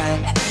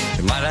alright,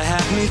 you might have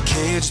had me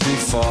caged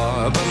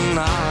before, but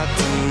not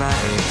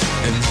tonight.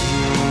 And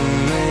you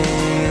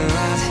may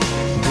not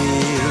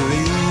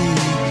believe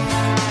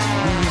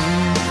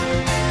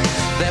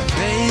that,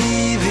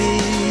 baby,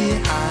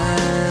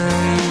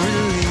 I'm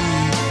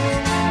relieved.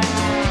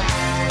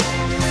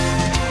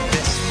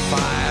 This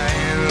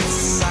fire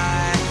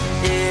inside,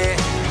 yeah,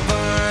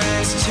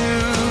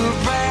 too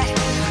bright.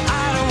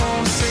 I don't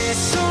want to say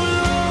so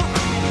long,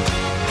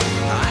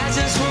 I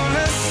just want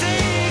to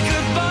say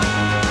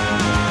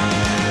goodbye.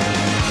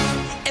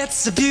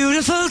 It's a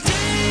beautiful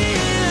day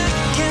and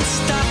I can't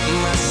stop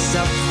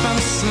myself from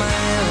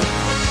smiling.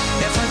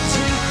 If I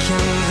drink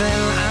and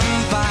then I'm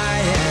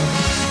buying,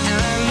 and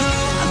I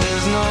know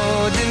there's no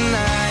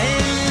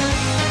denying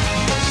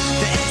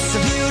that it's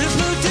a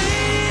beautiful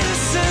day. The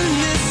sun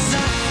is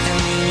up and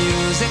the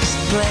music's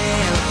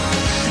playing,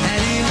 and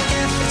even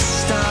if it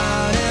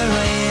started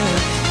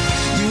raining,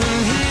 you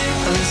won't hear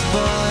this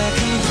boy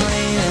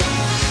complaining,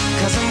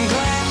 'cause I'm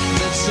glad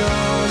that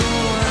you're the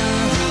one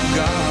who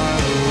got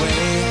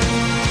away.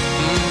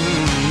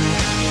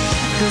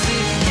 'Cause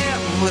if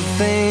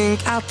everything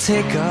I'll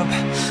take up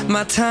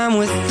my time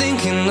with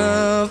thinking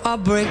of our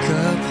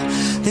breakup.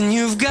 Then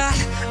you've got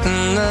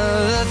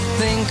another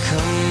thing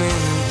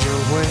coming your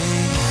way.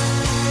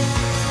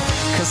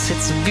 'Cause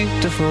it's a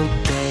beautiful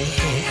day.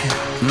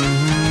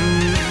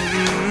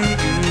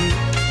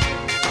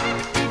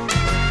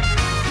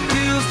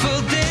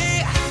 Beautiful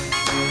day.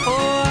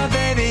 Oh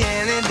baby,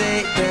 any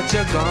day that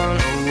you're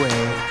gone away.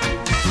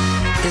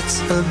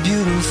 It's a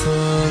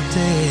beautiful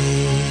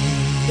day.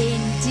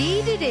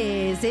 Indeed it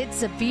is.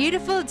 It's a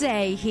beautiful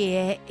day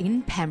here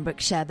in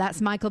Pembrokeshire. That's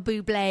Michael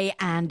Bublé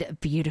and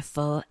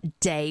Beautiful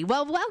Day.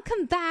 Well,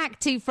 welcome back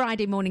to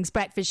Friday morning's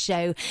breakfast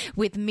show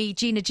with me,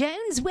 Gina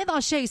Jones, with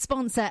our show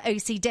sponsor,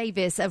 OC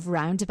Davis of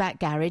Roundabout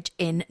Garage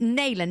in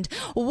Neyland.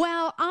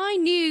 Well, I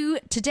knew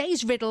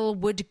today's riddle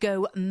would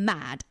go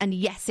mad, and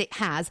yes, it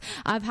has.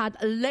 I've had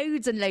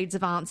loads and loads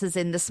of answers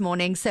in this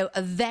morning, so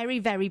a very,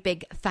 very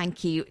big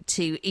thank you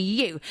to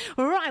you.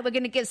 Right, we're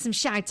going to give some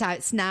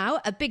shout-outs now.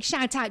 A big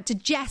shout-out to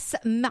Jess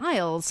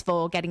Miles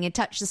for getting in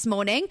touch this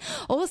morning.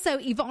 Also,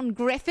 Yvonne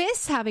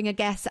Griffiths having a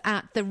guess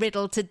at the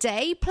riddle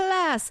today.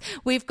 Plus,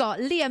 we've got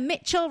Leah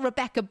Mitchell,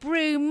 Rebecca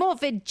Broom,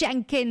 Morvid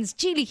Jenkins,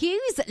 Julie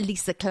Hughes,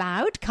 Lisa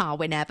Cloud,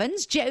 Carwyn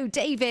Evans, Joe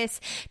Davis,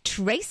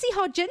 Tracy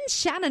Hodgins,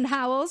 Shannon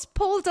Howells,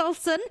 Paul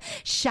Dawson,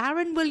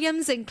 Sharon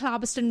Williams in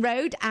Clarbeston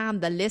Road,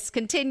 and the list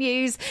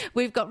continues.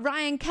 We've got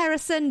Ryan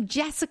Kerrison,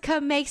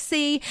 Jessica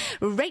Macy,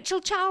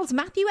 Rachel Charles,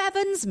 Matthew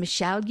Evans,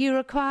 Michelle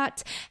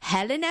Uraquat,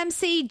 Helen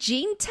MC,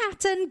 Jean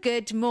Tatton,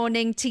 good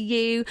morning to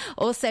you.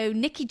 Also,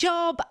 Nikki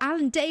Job,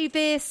 Alan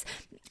Davis,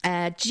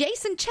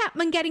 Jason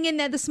Chapman getting in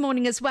there this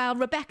morning as well,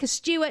 Rebecca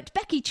Stewart,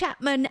 Becky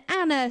Chapman,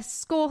 Anna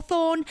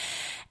Scorthorne,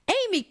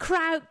 Amy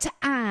Kraut,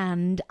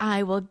 and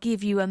I will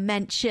give you a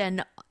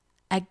mention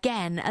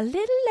again a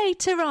little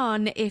later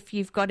on if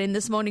you've got in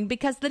this morning,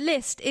 because the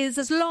list is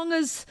as long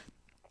as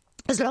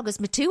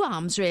my two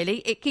arms,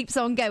 really. It keeps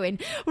on going.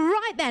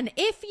 Right then,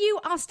 if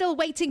you are still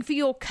waiting for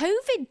your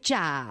COVID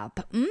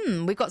jab,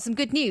 we've got some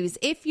good news.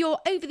 If you're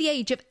over the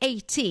age of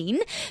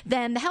 18,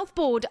 then the Health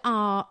Board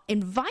are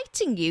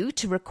inviting you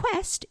to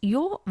request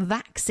your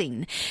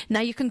vaccine.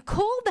 Now, you can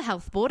call the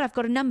Health Board. I've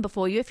got a number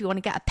for you if you want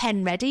to get a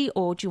pen ready,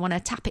 or do you want to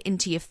tap it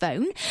into your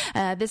phone.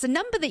 There's a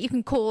number that you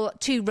can call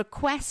to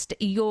request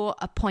your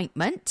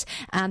appointment,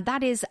 and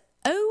that is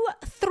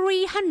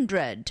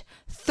 0300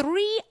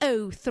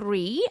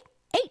 303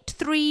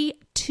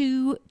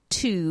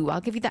 8322.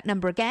 I'll give you that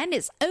number again.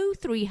 It's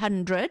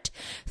 0300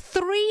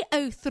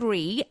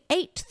 303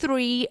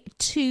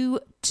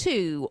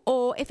 8322.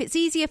 Or if it's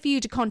easier for you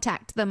to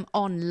contact them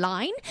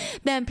online,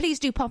 then please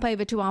do pop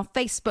over to our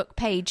Facebook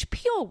page,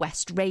 Pure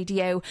West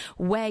Radio,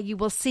 where you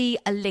will see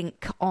a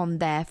link on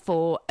there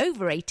for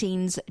over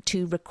 18s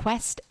to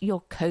request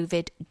your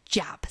COVID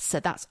jab. So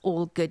that's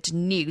all good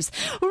news.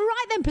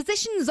 Right then,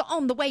 positions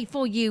on the way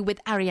for you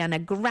with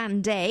Ariana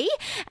Grande.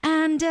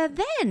 And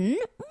then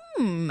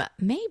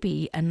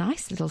maybe a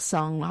nice little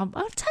song. I'll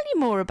tell you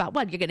more about,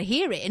 well, you're going to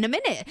hear it in a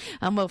minute,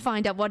 and we'll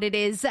find out what it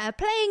is.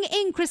 Playing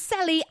in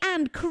Cresselly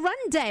and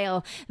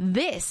Crundale.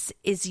 This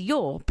is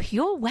your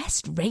Pure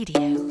West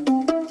Radio.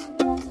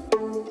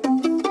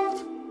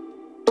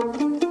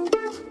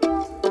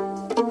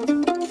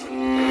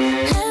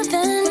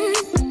 Heaven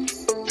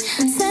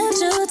sent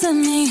you to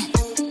me.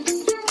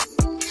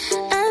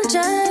 I'm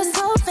just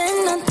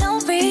hoping I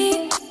don't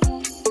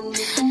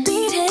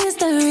repeat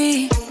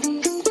history.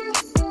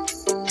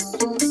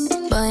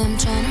 Boy, I'm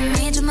trying to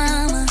meet your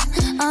mama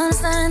on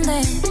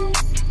Sunday,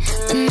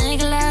 then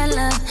make a lot of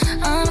love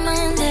on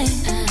Monday.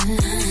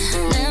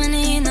 Never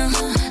need no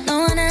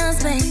one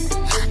else, babe,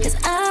 'cause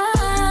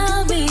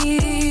I'll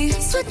be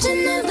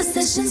switching up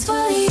positions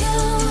for you.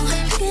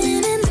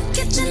 Getting in the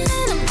kitchen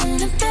and I'm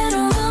in a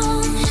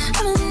bedroom. I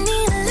don't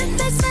need a lift,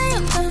 they say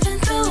I'm coming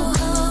through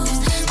holes.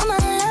 I'm a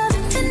love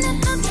infinite,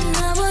 nothing I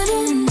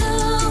wouldn't do,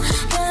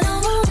 that I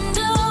won't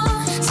do.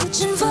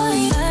 Switching for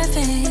you,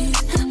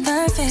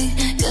 perfect.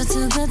 You're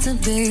too good to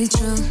be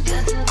true.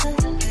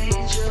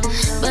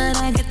 But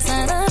I get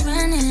tired of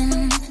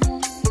running.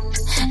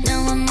 Now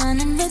I'm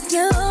running with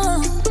you.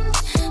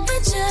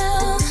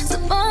 So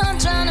boy, I'm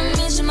trying to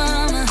meet your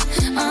mama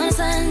on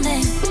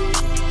Sunday,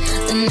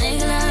 then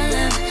make a lot of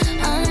love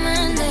on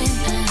Monday.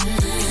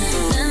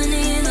 Never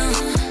need no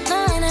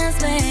one else,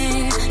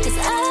 babe, 'cause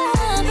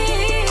I'll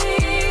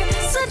be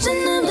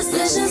switching up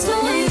positions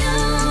for you.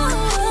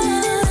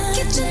 In the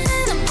kitchen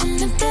and I'm in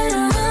the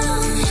bedroom. I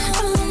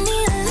don't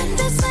need a lift,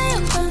 they say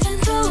I'm coming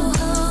through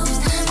holes.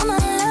 I'm a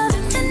love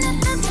infinite,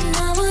 nothing I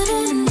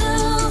wouldn't do,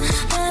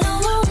 that I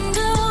won't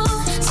do.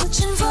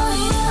 Switching for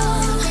you.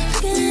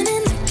 Getting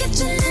in the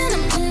kitchen and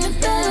I'm in the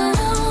bedroom.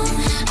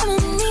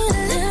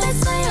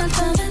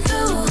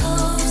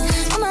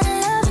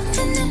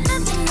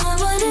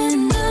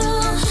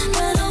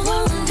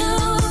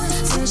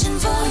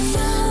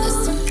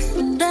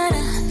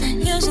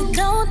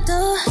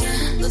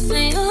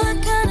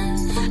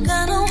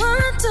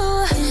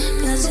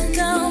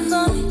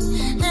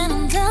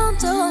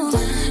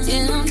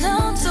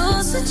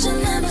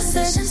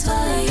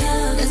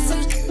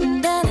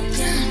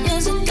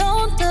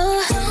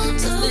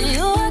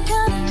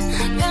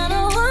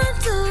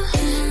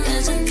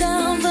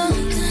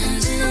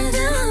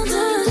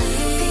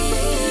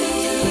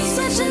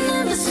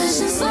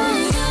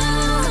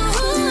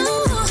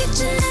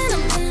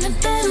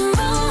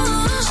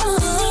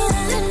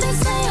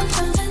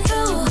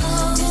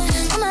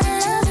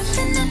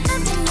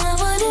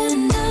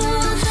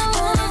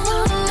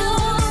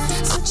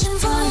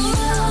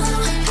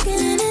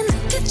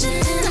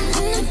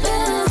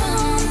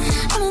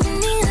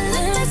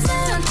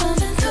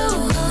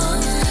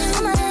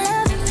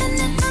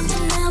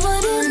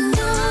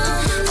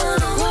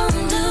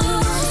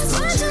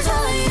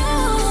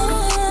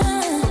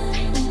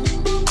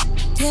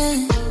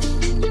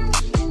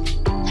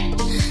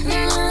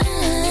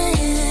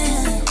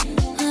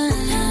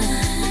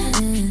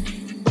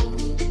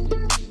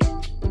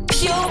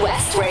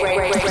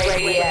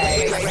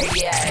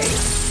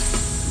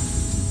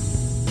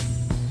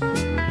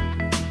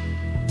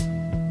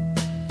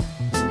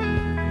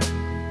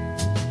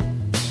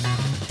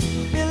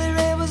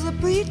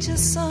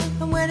 son.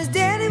 And when his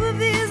daddy would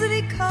visit,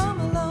 he'd come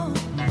along.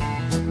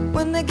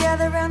 When they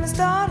gathered around and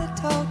started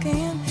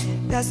talking,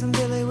 Cousin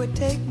Billy would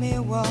take me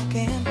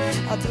walking.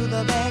 Out through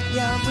the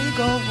backyard we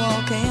go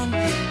walking.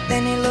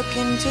 Then he looked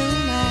into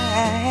my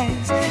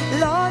eyes.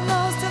 Lord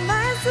knows to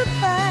my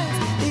surprise,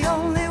 the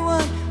only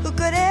one who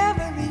could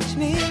ever reach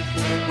me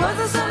was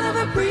the son of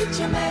a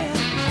preacher man.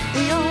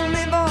 The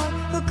only boy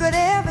who could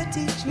ever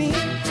teach me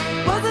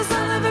was the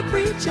son of a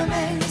preacher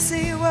man. Yes,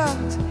 he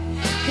was.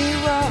 He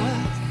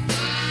was.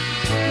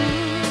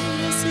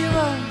 Yes, he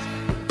was.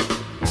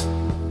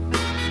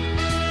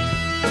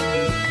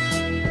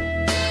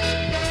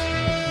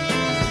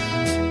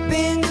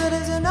 Being good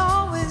isn't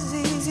always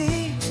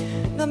easy,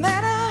 no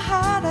matter how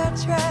hard I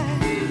try.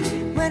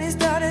 When he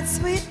started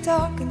sweet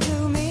talking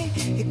to me,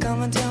 he'd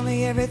come and tell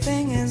me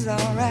everything is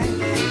alright.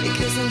 He'd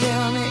kiss and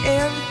tell me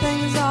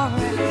everything's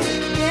alright.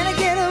 Can I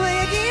get away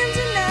again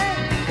tonight?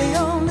 The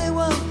only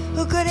one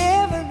who could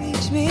ever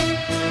reach me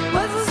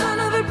was the son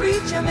of a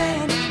preacher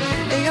man.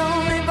 The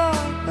only boy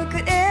who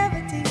could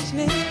ever teach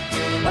me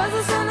was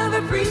the son of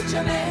a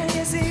preacher man.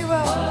 Yes, he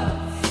was.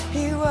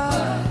 He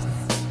was.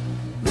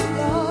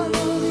 Lord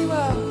knows he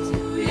was.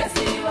 Yes,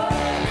 he was.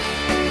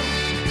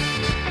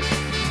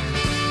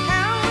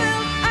 How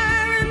will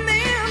I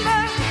remember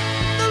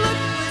the look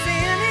was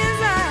in his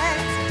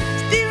eyes,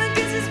 stealing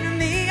kisses from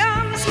me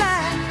on the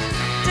slide,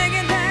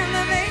 taking time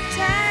to make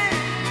time,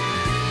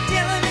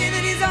 telling me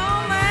that he's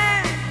all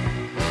mine,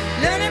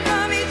 learning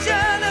from each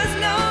other's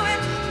knowing,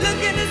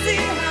 looking to see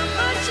how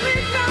much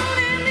we've grown.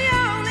 And the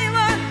only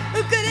one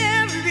who could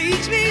ever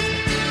reach me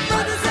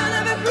was the son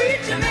of a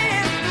preacher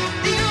man.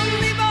 The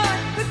only boy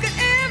who could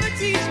ever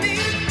teach me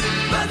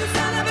was the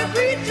son of a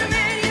preacher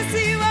man. Yes,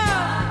 he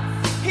was.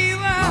 He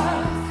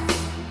was.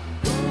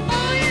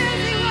 Oh, yes,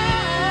 he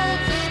was.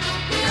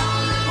 The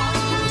only one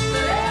who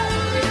could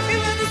ever reach me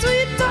was the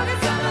sweet talking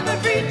son of a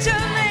preacher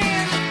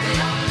man. The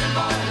only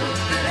boy who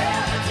could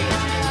ever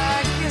teach me. I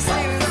guess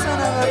he was the son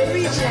of a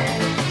preacher.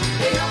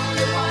 The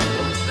only one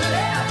who could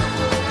ever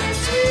fool me.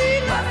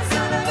 Sweet talking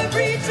son of a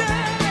preacher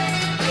man.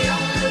 The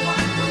only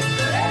one who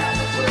could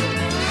ever fool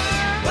me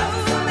was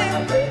the son of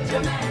a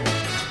preacher man.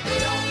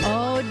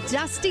 Oh,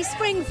 Dusty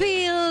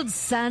Springfield,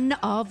 son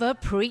of a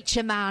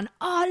preacher man.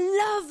 Oh,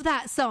 I love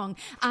that song.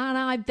 And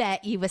I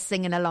bet you were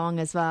singing along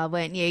as well,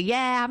 weren't you?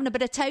 Yeah, having a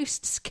bit of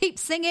toast, keep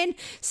singing,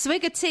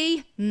 swig of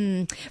tea.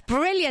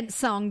 Brilliant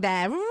song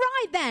there.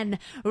 Right then,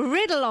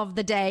 Riddle of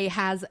the Day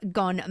has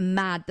gone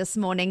mad this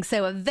morning.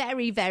 So a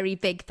very, very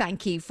big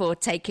thank you for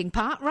taking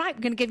part. Right,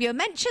 we're going to give you a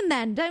mention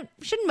then,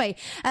 shouldn't we?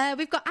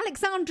 We've got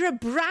Alexandra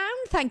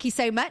Brown, thank you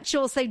so much.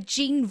 Also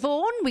Jean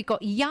Vaughan. We've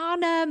got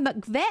Yana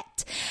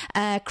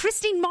McVett,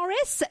 Christine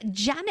Morris,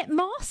 Janet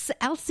Moss,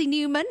 Elsie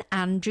Newman,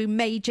 Andrew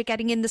Major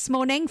getting in this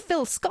morning,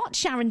 Phil Scott,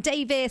 Sharon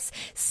Davis,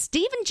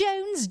 Stephen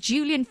Jones,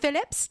 Julian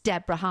Phillips,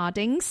 Deborah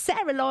Harding,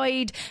 Sarah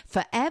Lloyd,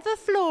 Forever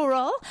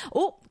Floral.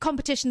 Oh,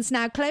 competition's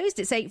now closed.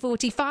 It's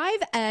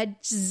 8:45.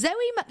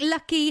 Zoe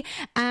McLucky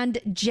and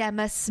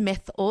Gemma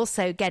Smith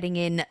also getting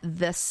in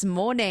this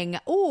morning.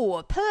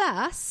 Oh,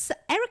 plus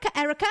Erica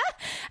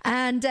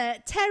and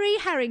Terry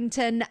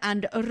Harrington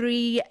and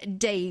Ree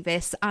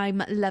Davis.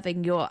 I'm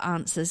loving your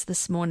answers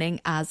this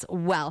morning as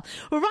well.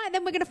 Right,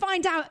 then we're going to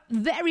find out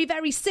very,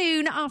 very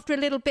soon after a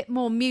little bit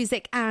more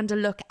music and a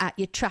look at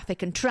your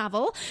traffic and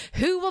travel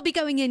who will be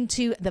going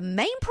into the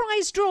main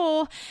prize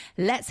draw.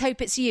 Let's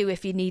hope it's you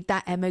if you need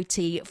that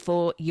MOT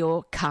for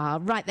your car.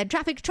 Right then,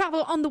 traffic and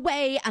travel on the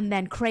way, and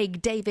then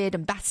Craig David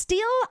and Bastille,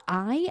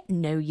 I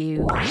Know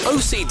You.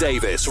 OC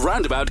Davis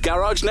Roundabout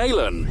Garage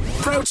Neyland,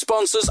 proud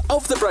sponsors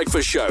of The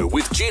Breakfast Show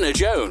with Gina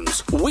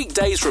Jones,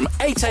 weekdays from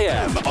 8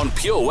 a.m. on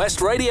Pure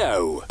West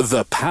Radio.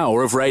 The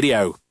power of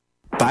radio.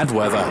 Bad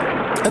weather,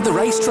 at the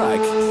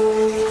racetrack,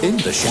 in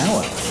the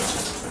shower.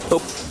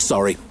 Oh,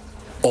 sorry.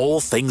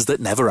 All things that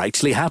never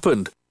actually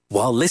happened.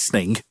 While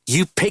listening,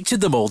 you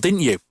pictured them all,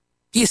 didn't you?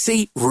 You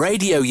see,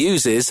 radio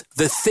uses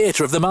the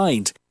theatre of the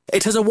mind.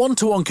 It has a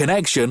one-to-one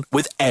connection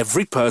with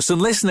every person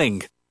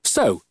listening.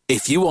 So,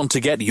 if you want to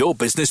get your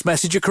business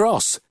message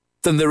across,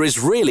 then there is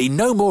really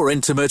no more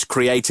intimate,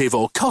 creative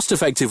or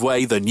cost-effective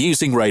way than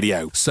using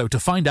radio. So to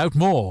find out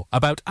more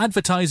about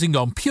advertising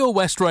on Pure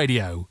West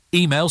Radio,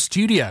 email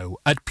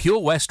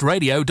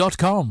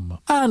studio@purewestradio.com.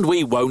 And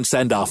we won't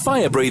send our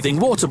fire-breathing,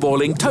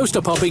 water-boiling,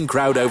 toaster-popping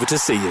crowd over to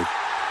see you.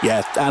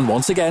 Yeah, and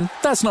once again,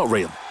 that's not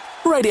real.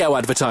 Radio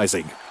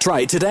advertising. Try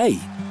it today.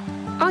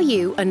 Are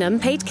you an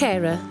unpaid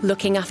carer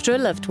looking after a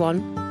loved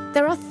one?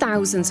 There are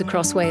thousands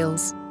across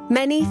Wales,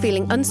 many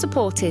feeling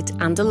unsupported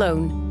and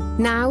alone.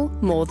 Now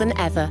more than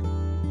ever.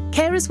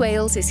 Carers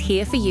Wales is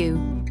here for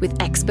you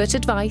with expert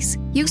advice,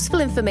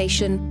 useful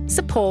information,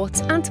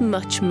 support and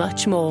much,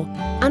 much more.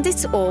 And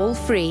it's all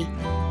free.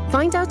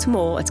 Find out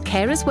more at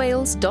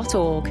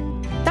carerswales.org.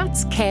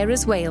 That's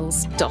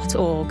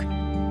carerswales.org.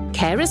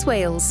 Carers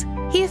Wales,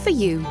 here for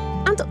you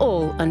and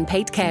all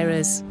unpaid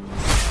carers.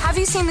 Have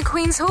you seen the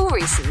Queen's Hall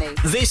recently?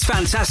 This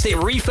fantastic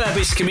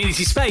refurbished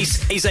community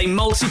space is a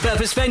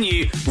multi-purpose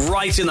venue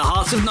right in the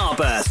heart of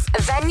Narberth.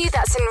 A venue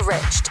that's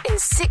enriched in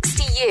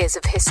 60 years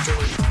of history.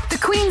 The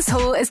Queen's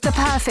Hall is the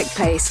perfect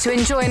place to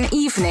enjoy an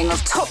evening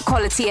of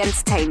top-quality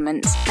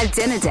entertainment, a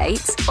dinner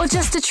date, or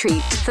just a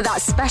treat for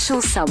that special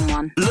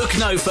someone. Look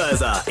no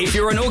further if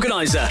you're an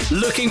organiser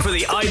looking for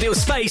the ideal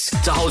space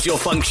to hold your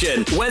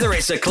function, whether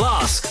it's a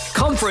class,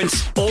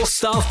 conference, or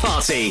staff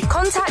party.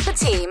 Contact the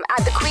team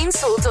at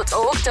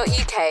thequeenshall.org.uk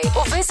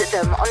or visit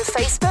them on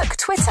Facebook,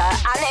 Twitter,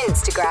 and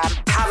Instagram.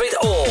 Have it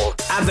all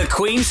at the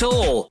Queen's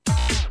Hall.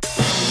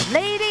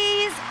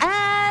 Ladies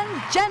and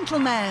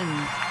gentlemen,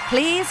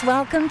 please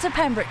welcome to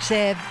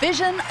Pembrokeshire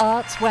Vision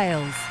Arts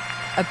Wales,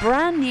 a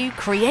brand new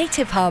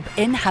creative hub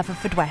in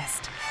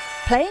Haverfordwest,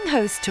 playing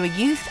host to a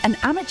youth and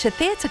amateur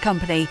theatre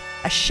company,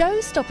 a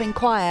show-stopping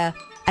choir,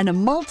 and a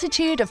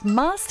multitude of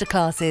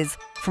masterclasses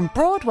from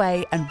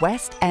Broadway and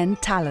West End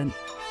talent,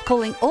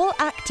 calling all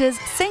actors,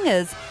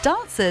 singers,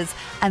 dancers,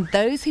 and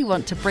those who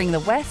want to bring the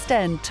West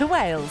End to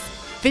Wales.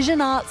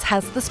 Vision Arts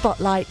has the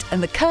spotlight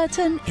and the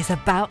curtain is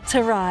about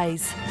to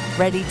rise.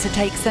 Ready to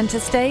take centre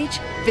stage?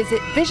 Visit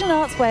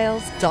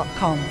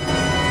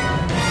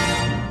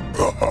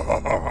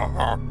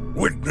visionartswales.com.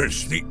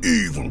 Witness the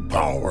evil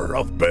power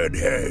of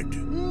Bedhead.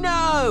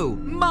 No!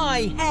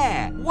 My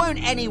hair!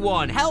 Won't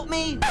anyone help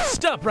me?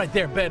 Stop right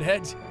there,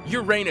 Bedheads.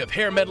 Your reign of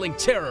hair-meddling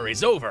terror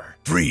is over.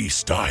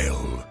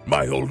 Freestyle,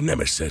 my old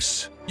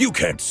nemesis. You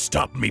can't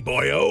stop me,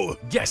 boyo.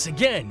 Guess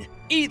again.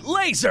 Eat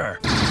laser!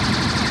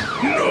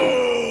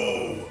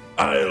 No!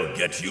 I'll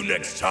get you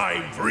next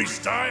time,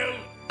 Freestyle.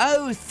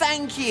 Oh,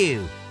 thank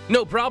you.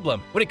 No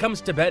problem. When it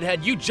comes to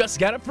Bedhead, you just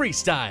gotta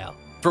freestyle.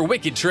 For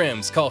wicked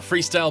trims, call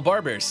Freestyle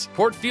Barbers,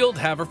 Portfield,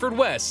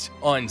 Haverfordwest,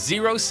 on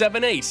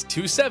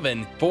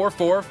 07827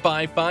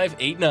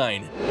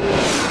 445589.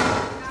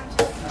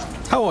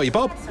 How are you,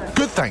 Bob?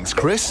 Good, thanks,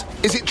 Chris.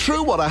 Is it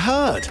true what I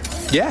heard?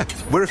 Yeah,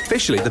 we're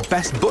officially the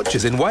best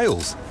butchers in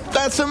Wales.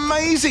 That's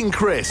amazing,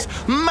 Chris.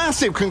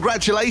 Massive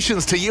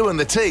congratulations to you and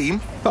the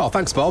team. Oh,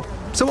 thanks, Bob.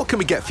 So what can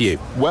we get for you?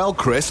 Well,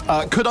 Chris,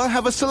 could I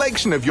have a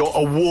selection of your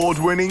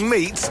award-winning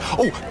meats?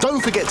 Oh,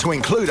 don't forget to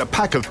include a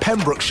pack of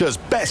Pembrokeshire's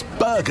best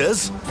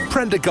burgers.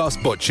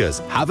 Prendergast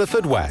Butchers,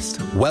 Haverfordwest,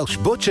 Welsh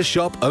Butcher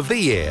Shop of the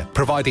Year,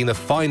 providing the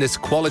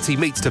finest quality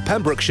meats to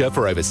Pembrokeshire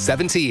for over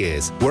 70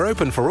 years. We're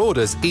open for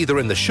orders either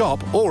in the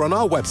shop or on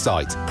our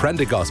website,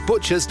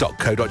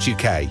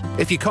 prendergastbutchers.co.uk.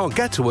 If you can't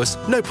get to us,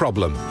 no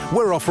problem.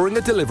 We're offering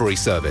a delivery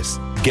service.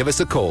 Give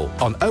us a call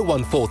on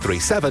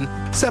 01437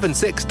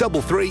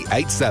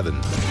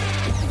 763387.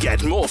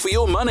 Get more for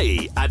your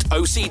money at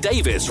OC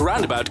Davis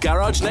Roundabout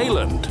Garage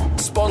Neyland.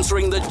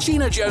 Sponsoring the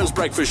Gina Jones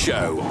Breakfast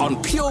Show on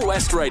Pure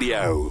West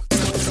Radio.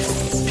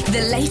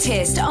 The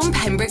latest on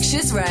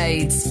Pembrokeshire's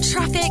roads,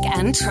 traffic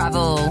and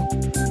travel.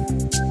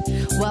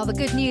 Well, the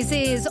good news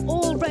is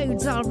all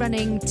roads are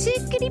running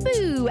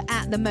tickety-boo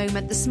at the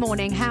moment this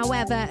morning.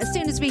 However, as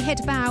soon as we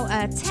hit about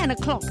 10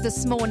 o'clock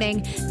this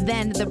morning,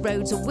 then the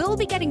roads will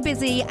be getting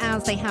busy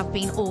as they have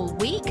been all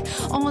week.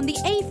 On the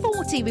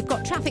A40, we've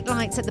got traffic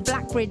lights at the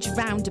Blackbridge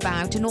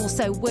roundabout and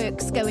also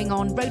roadworks going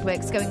on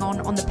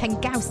the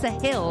Pengausa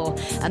Hill.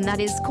 And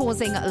that is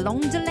causing long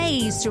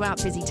delays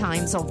throughout busy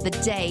times of the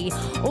day.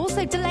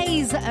 Also,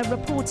 delays are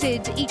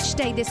reported each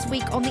day this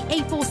week on the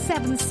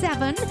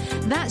A477.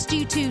 That's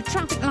due to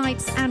traffic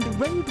lights and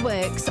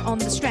roadworks on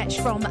the stretch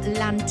from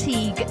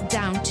Lantigue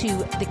down to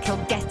the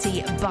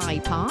Kilgetty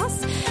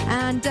bypass.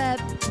 And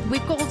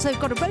we've also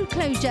got a road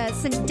closure,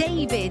 St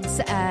David's,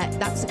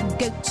 that's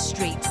Goat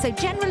Street. So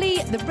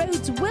generally, the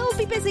roads will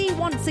be busy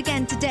once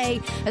again today,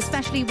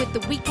 especially with the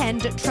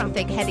weekend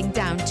traffic heading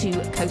down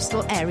to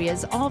coastal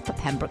areas of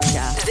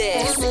Pembrokeshire.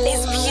 This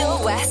is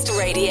Pure West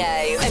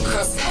Radio.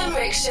 Across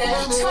Pembrokeshire,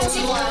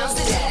 24 hours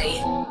a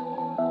day.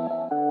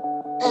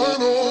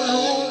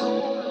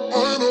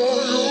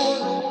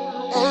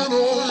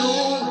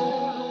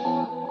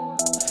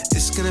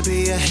 It's gonna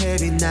be a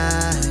heavy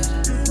night.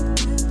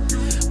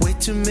 Way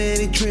too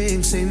many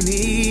drinks ain't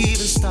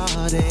even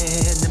started.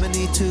 Never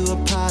need to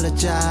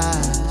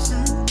apologize.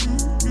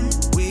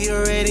 We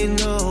already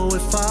know we're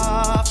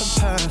far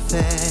from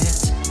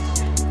perfect.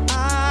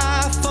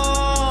 I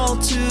fall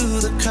to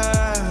the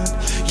curb.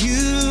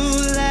 You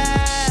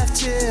laugh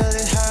till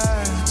it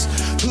hurts.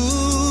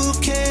 Who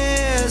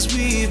cares?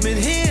 We've been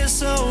here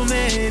so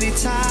many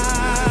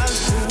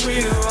times.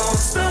 We're all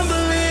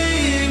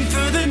stumbling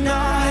through the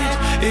night.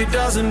 It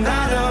doesn't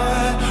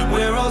matter,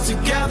 we're all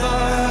together.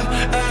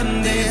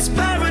 And it's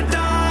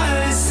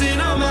paradise in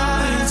our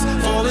minds.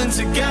 Falling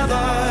together,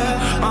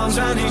 arms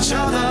around each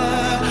other.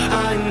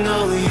 I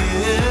know you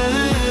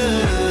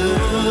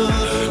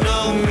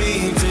know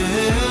me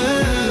too.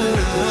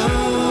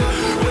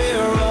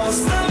 We're all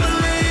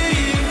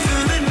stumbling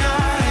through the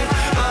night,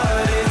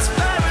 but it's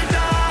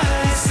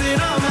paradise in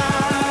our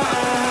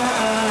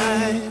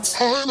minds.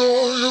 I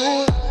know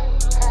you.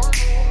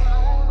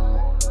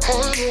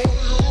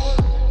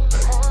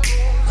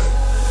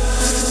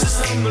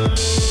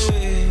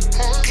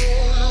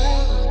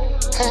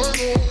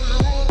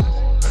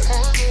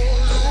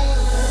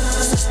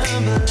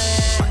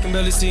 can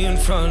barely see in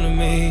front of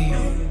me.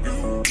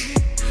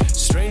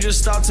 Strangers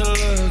start to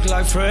look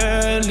like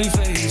friendly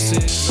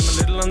faces. I'm a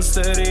little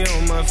unsteady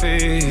on my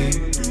feet,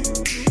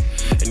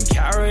 and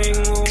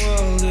carrying the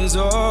world is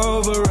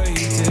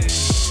overrated.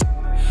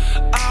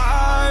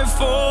 I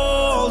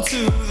fall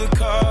to the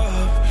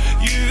cup,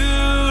 you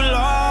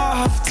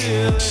laugh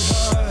till it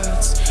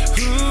hurts.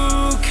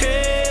 Who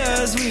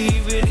cares?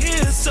 We've been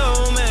here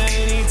so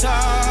many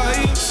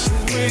times.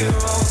 We're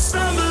all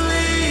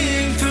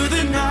stumbling through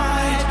the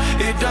night.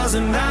 It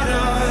doesn't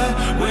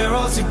matter, we're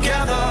all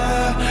together,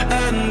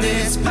 and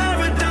it's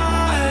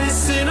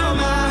paradise in our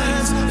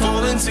minds,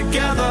 falling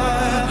together,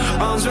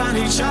 arms around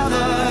each other.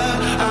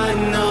 I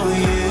know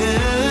you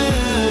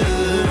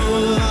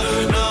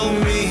know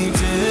me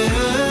too.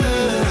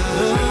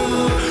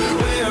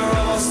 We're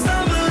all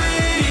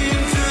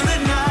stumbling through the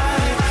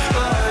night,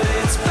 but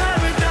it's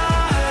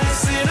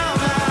paradise in our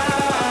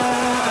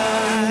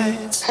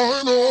minds. I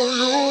know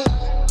you.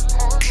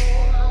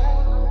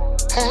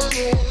 I know you.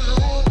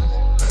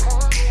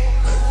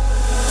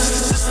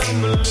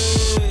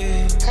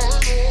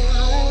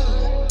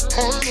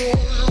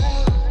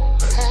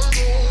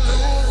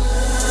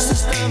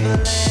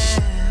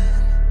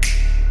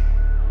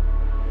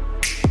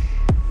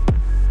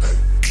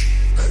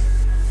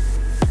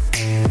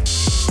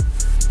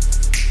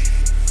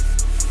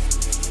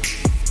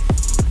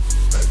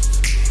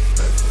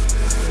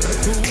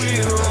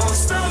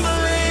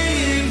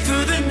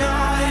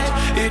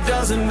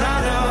 Doesn't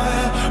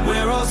matter,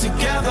 we're all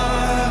together,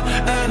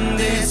 and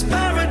it's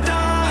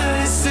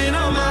paradise in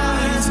our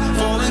minds,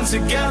 falling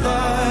together,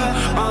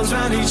 arms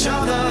around each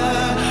other.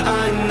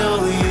 I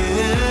know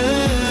you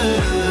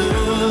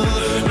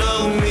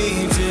know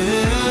me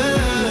too.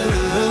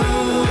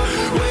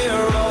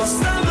 We're all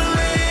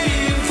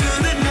stumbling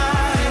through the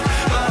night,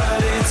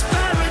 but it's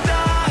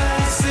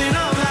paradise in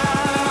our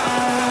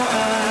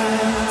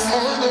minds. I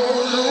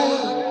know you.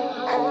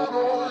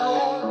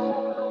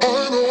 I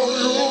know you.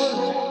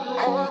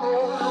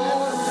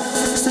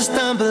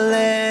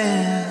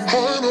 Stumbling. I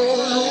know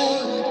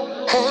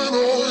you, I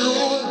know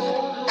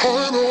you,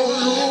 I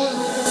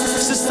know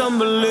you.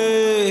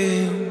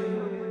 Stumbling.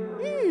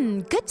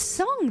 Good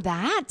song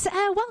that.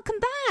 Welcome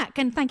back,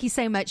 and thank you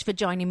so much for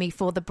joining me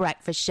for the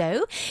breakfast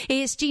show.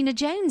 It's Gina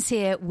Jones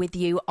here with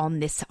you on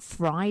this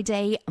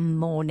Friday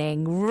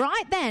morning.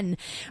 Right then,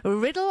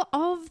 riddle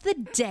of the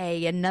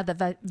day,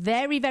 another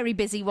very, very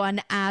busy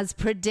one as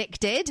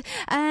predicted.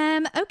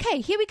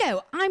 Okay, here we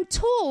go. I'm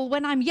tall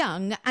when I'm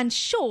young and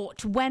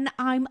short when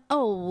I'm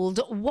old.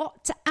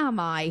 What am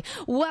I?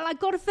 Well, I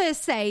got to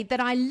first say that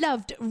I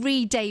loved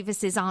Ree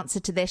Davis's answer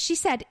to this. She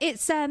said,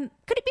 "It's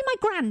could it be my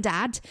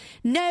granddad?"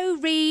 No,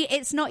 Ree,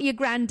 it's not your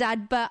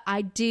granddad, but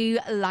I do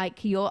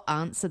like your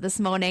answer this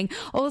morning.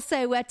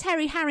 Also,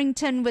 Terry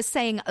Harrington was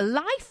saying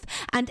life,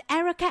 and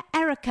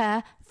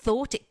Erica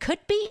thought it could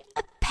be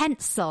a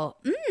pencil.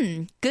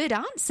 Good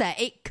answer.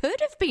 It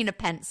could have been a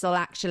pencil,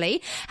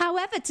 actually.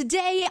 However,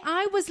 today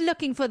I was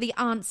looking for the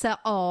answer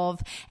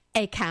of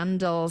a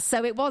candle.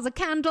 So it was a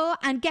candle,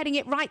 and getting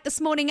it right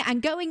this morning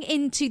and going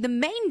into the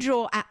main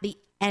draw at the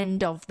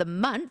end of the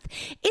month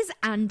is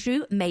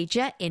Andrew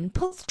Major in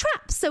Pulse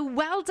Trap. So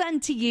well done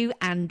to you,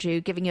 Andrew,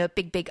 giving you a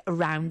big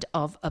round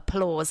of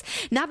applause.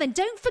 Now then,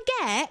 don't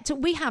forget,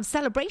 we have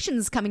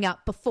celebrations coming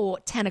up before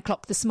 10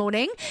 o'clock this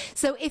morning.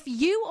 So if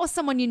you or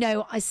someone you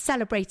know is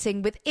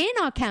celebrating within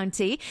our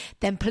county,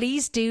 then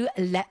please do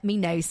let me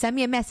know. Send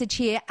me a message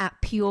here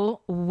at Pure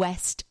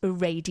West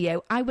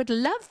Radio. I would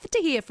love to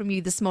hear from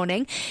you this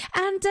morning,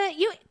 and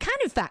you can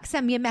in fact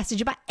send me a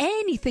message about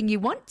anything you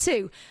want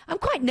to. I'm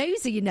quite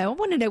nosy, you know. I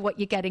want to know what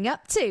you're getting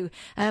up to,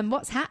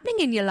 what's happening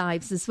in your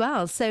lives as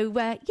well. So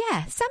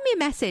yeah, send me a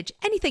message,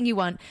 anything you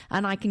want,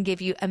 and I can give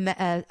you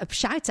a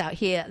shout out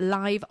here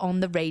live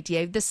on the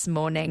radio this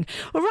morning.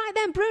 All right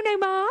then, Bruno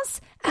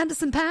Mars,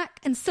 Anderson .Paak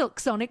and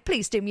Silk Sonic,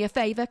 please do me a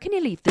favour. Can you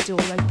leave the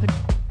door open?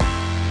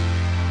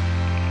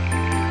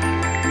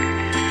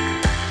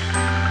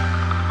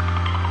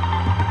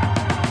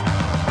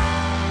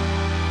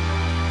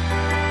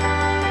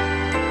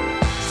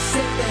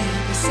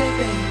 Say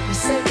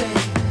baby,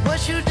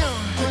 what you doing?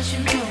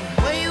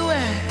 Where you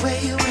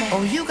at?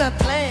 Oh, you got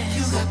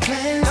plans.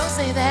 Don't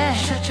say that.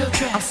 Shut your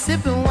trap. I'm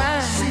sipping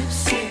wine.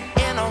 Sip.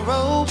 In a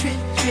robe. Trip.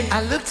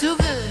 I look too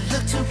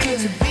good to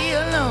be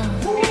alone.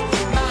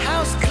 My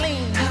house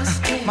clean.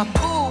 My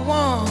pool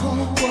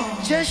warm.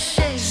 Just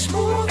shake.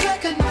 Smooth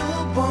like a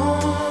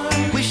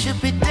newborn. We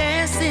should be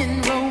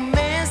dancing,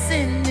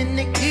 romancing in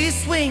the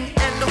east wing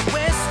and the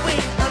west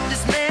wing of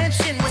this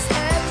mansion. What's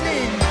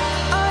happening?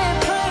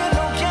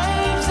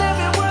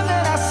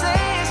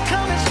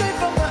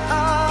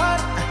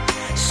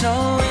 So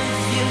if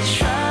you're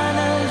trying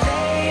to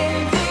lay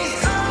in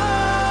these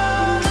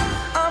arms,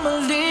 I'ma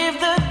leave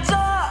the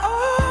door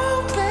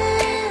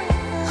open.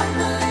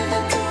 I'ma leave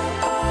the door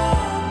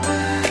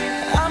open.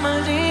 I'ma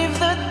leave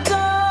the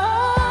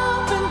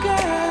door open,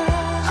 girl.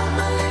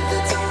 I'ma leave the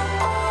door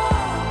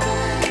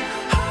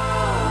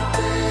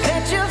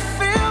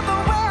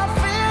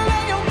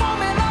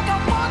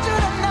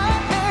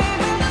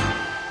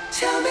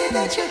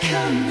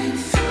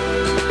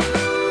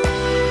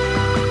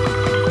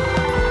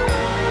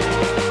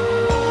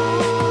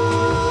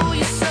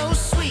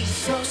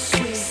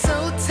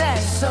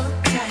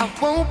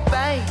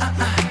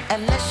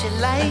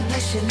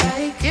what you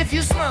like. If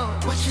you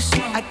smoke, what you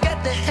smoke. I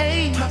got the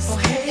haze. Purple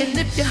haze. And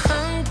if you're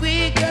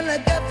hungry, girl, I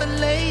got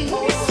fillets.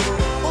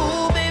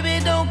 Ooh,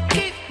 baby, don't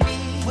keep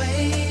me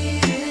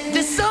waiting.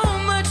 There's so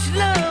much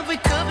love we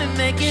could be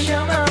making.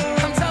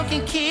 I'm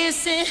talking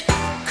kissing,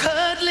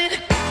 cuddling,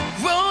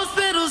 rose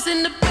petals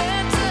in the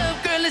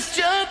bathtub. Girl, it's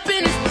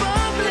jumping, it's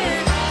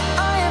bubbling.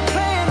 I ain't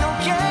playing no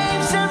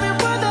games. Every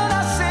word that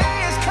I say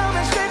is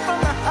coming straight from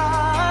the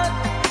heart.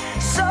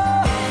 So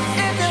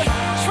if you're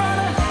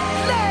trying to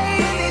lay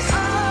in these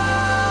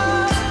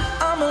arms,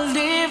 I'ma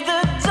leave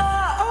the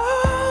door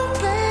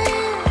open.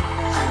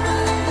 I'ma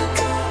leave the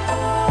door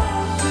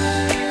open.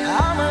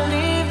 I'ma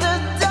leave the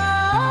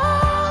door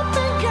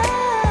open,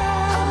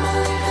 girl. I'ma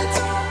leave the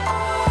door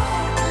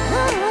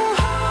open.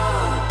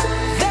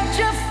 That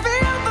you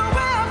feel the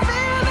way I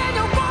feel and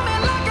you want me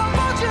like I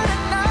want you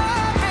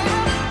tonight,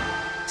 baby.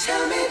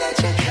 Tell me that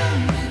you're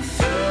coming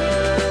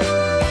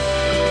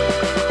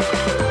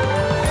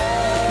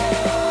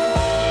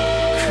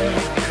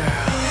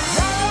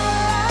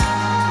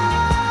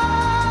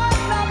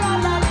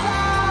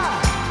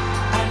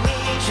I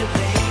need you,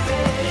 baby.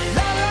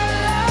 La la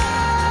la,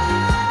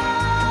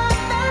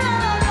 la la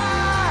la la.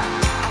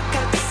 I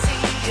got to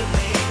see you,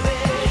 baby.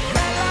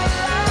 La la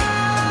la,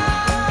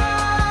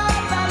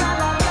 la la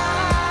la la.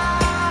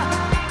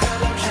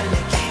 Girl, I'm trying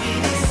to give you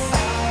this.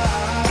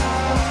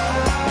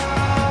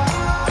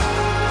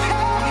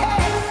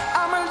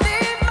 I'ma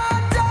leave my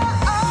door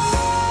open.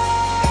 I'ma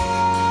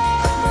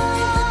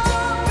leave the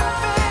door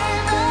open,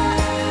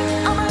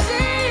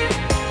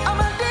 baby.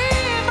 I'ma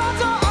leave my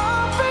door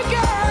open,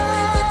 girl.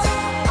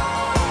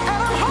 And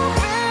I'm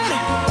hoping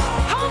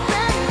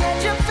that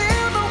you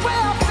feel the way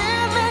I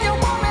feel and you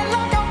want me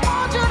like I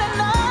want you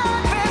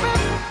tonight, baby.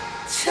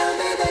 Tell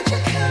me that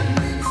you're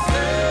coming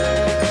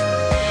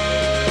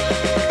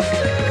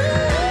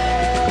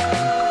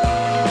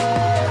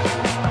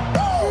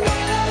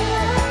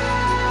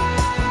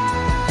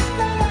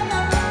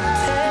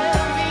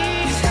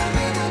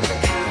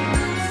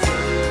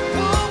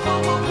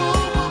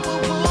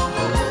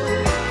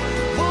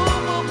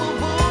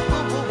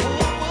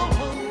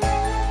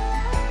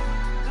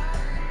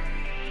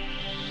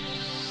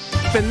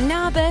From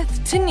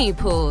Narberth to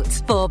Newport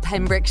for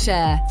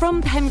Pembrokeshire.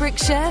 From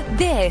Pembrokeshire,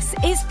 this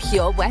is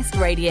Pure West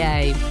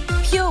Radio.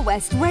 Pure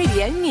West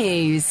Radio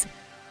News.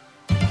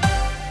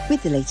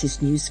 With the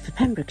latest news for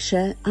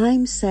Pembrokeshire,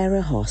 I'm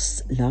Sarah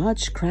Hoss.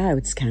 Large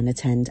crowds can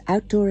attend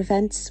outdoor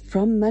events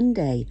from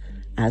Monday,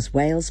 as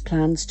Wales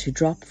plans to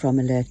drop from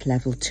Alert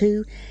Level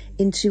 2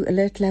 into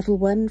Alert Level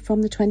 1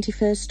 from the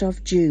 21st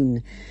of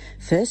June.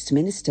 First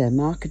Minister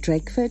Mark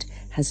Drakeford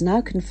has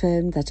now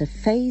confirmed that a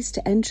phased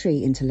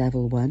entry into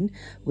Level 1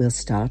 will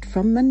start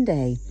from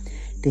Monday.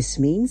 This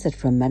means that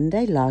from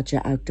Monday, larger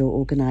outdoor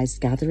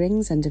organised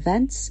gatherings and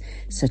events,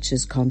 such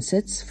as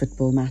concerts,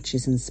 football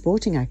matches and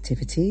sporting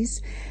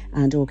activities,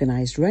 and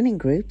organised running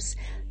groups,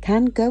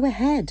 can go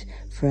ahead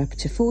for up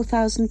to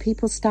 4,000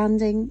 people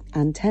standing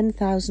and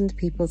 10,000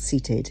 people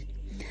seated.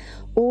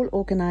 All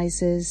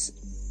organisers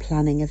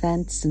planning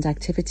events and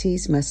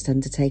activities must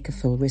undertake a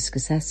full risk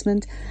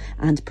assessment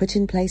and put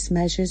in place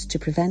measures to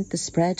prevent the spread